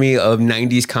reminds me of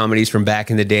 90s comedies from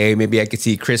back in the day. Maybe I could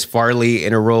see Chris Farley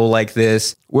in a role like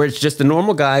this, where it's just a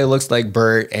normal guy who looks like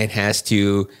Bert and has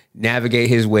to navigate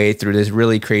his way through this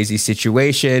really crazy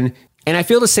situation. And I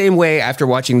feel the same way after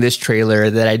watching this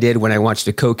trailer that I did when I watched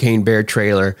the Cocaine Bear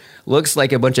trailer. Looks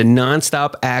like a bunch of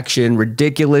nonstop action,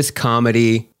 ridiculous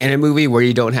comedy, and a movie where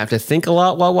you don't have to think a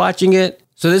lot while watching it.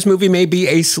 So this movie may be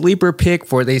a sleeper pick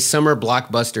for the summer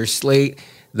blockbuster slate.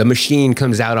 The Machine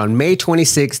comes out on May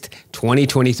 26th,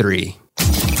 2023.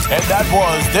 And that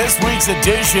was this week's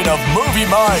edition of Movie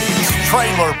Minds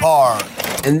Trailer Park.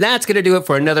 And that's going to do it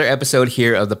for another episode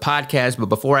here of the podcast. But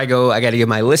before I go, I got to give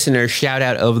my listener shout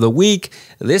out of the week.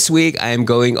 This week, I am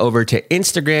going over to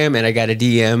Instagram and I got a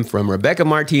DM from Rebecca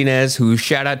Martinez, who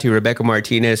shout out to Rebecca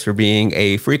Martinez for being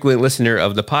a frequent listener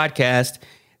of the podcast.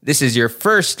 This is your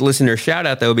first listener shout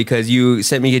out though, because you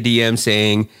sent me a DM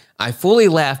saying, I fully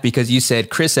laughed because you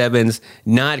said Chris Evans,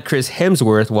 not Chris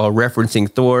Hemsworth, while referencing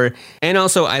Thor. And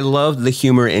also, I loved the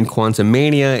humor in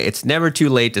Quantumania. It's never too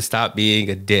late to stop being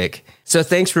a dick. So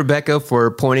thanks, Rebecca,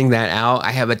 for pointing that out.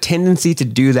 I have a tendency to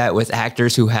do that with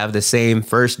actors who have the same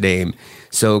first name.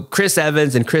 So Chris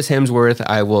Evans and Chris Hemsworth,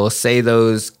 I will say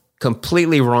those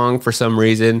completely wrong for some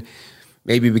reason.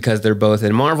 Maybe because they're both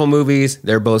in Marvel movies,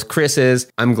 they're both Chris's.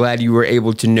 I'm glad you were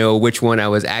able to know which one I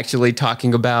was actually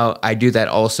talking about. I do that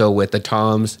also with the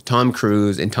Toms, Tom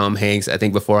Cruise and Tom Hanks. I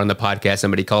think before on the podcast,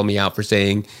 somebody called me out for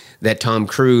saying that Tom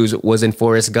Cruise was in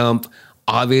Forrest Gump.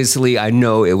 Obviously, I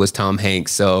know it was Tom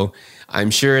Hanks, so I'm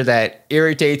sure that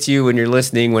irritates you when you're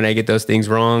listening when I get those things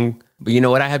wrong. But you know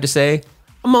what I have to say?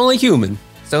 I'm only human.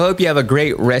 So I hope you have a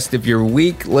great rest of your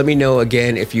week. Let me know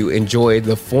again if you enjoyed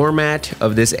the format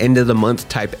of this end of the month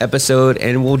type episode,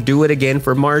 and we'll do it again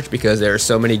for March because there are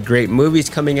so many great movies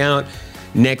coming out.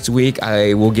 Next week,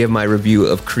 I will give my review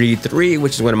of Creed 3,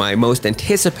 which is one of my most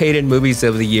anticipated movies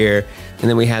of the year. And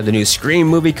then we have the new Scream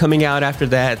movie coming out after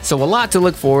that. So a lot to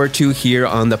look forward to here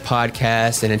on the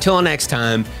podcast. And until next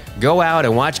time, go out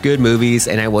and watch good movies,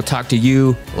 and I will talk to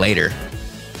you later.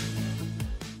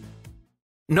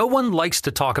 No one likes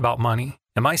to talk about money.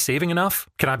 Am I saving enough?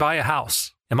 Can I buy a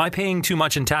house? Am I paying too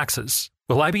much in taxes?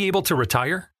 Will I be able to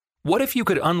retire? What if you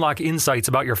could unlock insights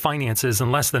about your finances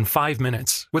in less than 5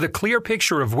 minutes with a clear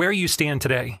picture of where you stand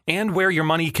today and where your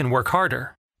money can work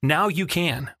harder? Now you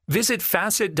can. Visit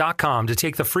Facet.com to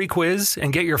take the free quiz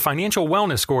and get your financial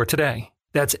wellness score today.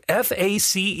 That's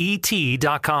FACET.com.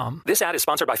 This ad is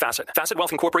sponsored by Facet. Facet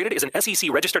Wealth Incorporated is an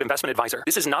SEC-registered investment advisor.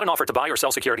 This is not an offer to buy or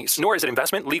sell securities, nor is it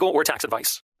investment, legal, or tax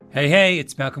advice. Hey,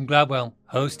 it's Malcolm Gladwell,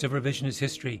 host of Revisionist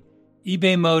History.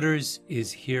 eBay Motors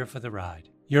is here for the ride.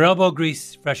 Your elbow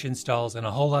grease, fresh installs, and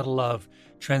a whole lot of love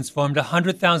transformed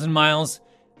 100,000 miles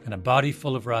and a body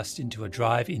full of rust into a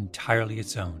drive entirely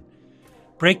its own.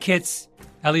 Brake kits,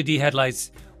 LED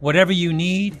headlights, whatever you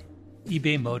need,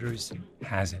 eBay Motors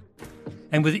has it.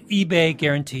 And with eBay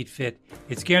Guaranteed Fit,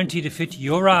 it's guaranteed to fit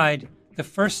your ride the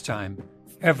first time,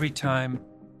 every time,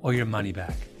 or your money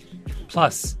back.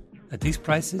 Plus, at these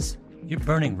prices, you're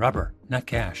burning rubber, not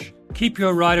cash. Keep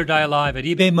your ride or die alive at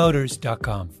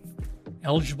ebaymotors.com.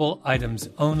 Eligible items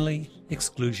only.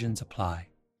 Exclusions apply.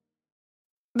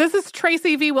 This is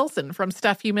Tracy V. Wilson from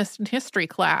Stuff You Missed in History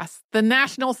class. The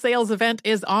national sales event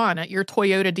is on at your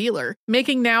Toyota dealer,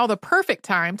 making now the perfect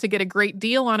time to get a great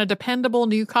deal on a dependable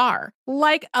new car.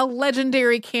 Like a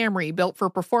legendary Camry built for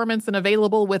performance and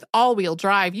available with all-wheel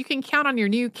drive, you can count on your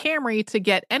new Camry to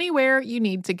get anywhere you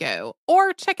need to go.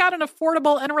 Or check out an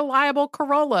affordable and reliable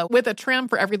Corolla with a trim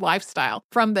for every lifestyle.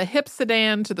 From the hip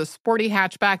sedan to the sporty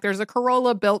hatchback, there's a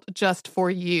Corolla built just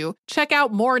for you. Check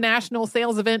out more national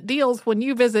sales event deals when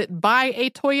you visit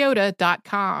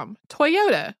buyatoyota.com.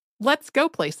 Toyota, let's go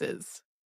places.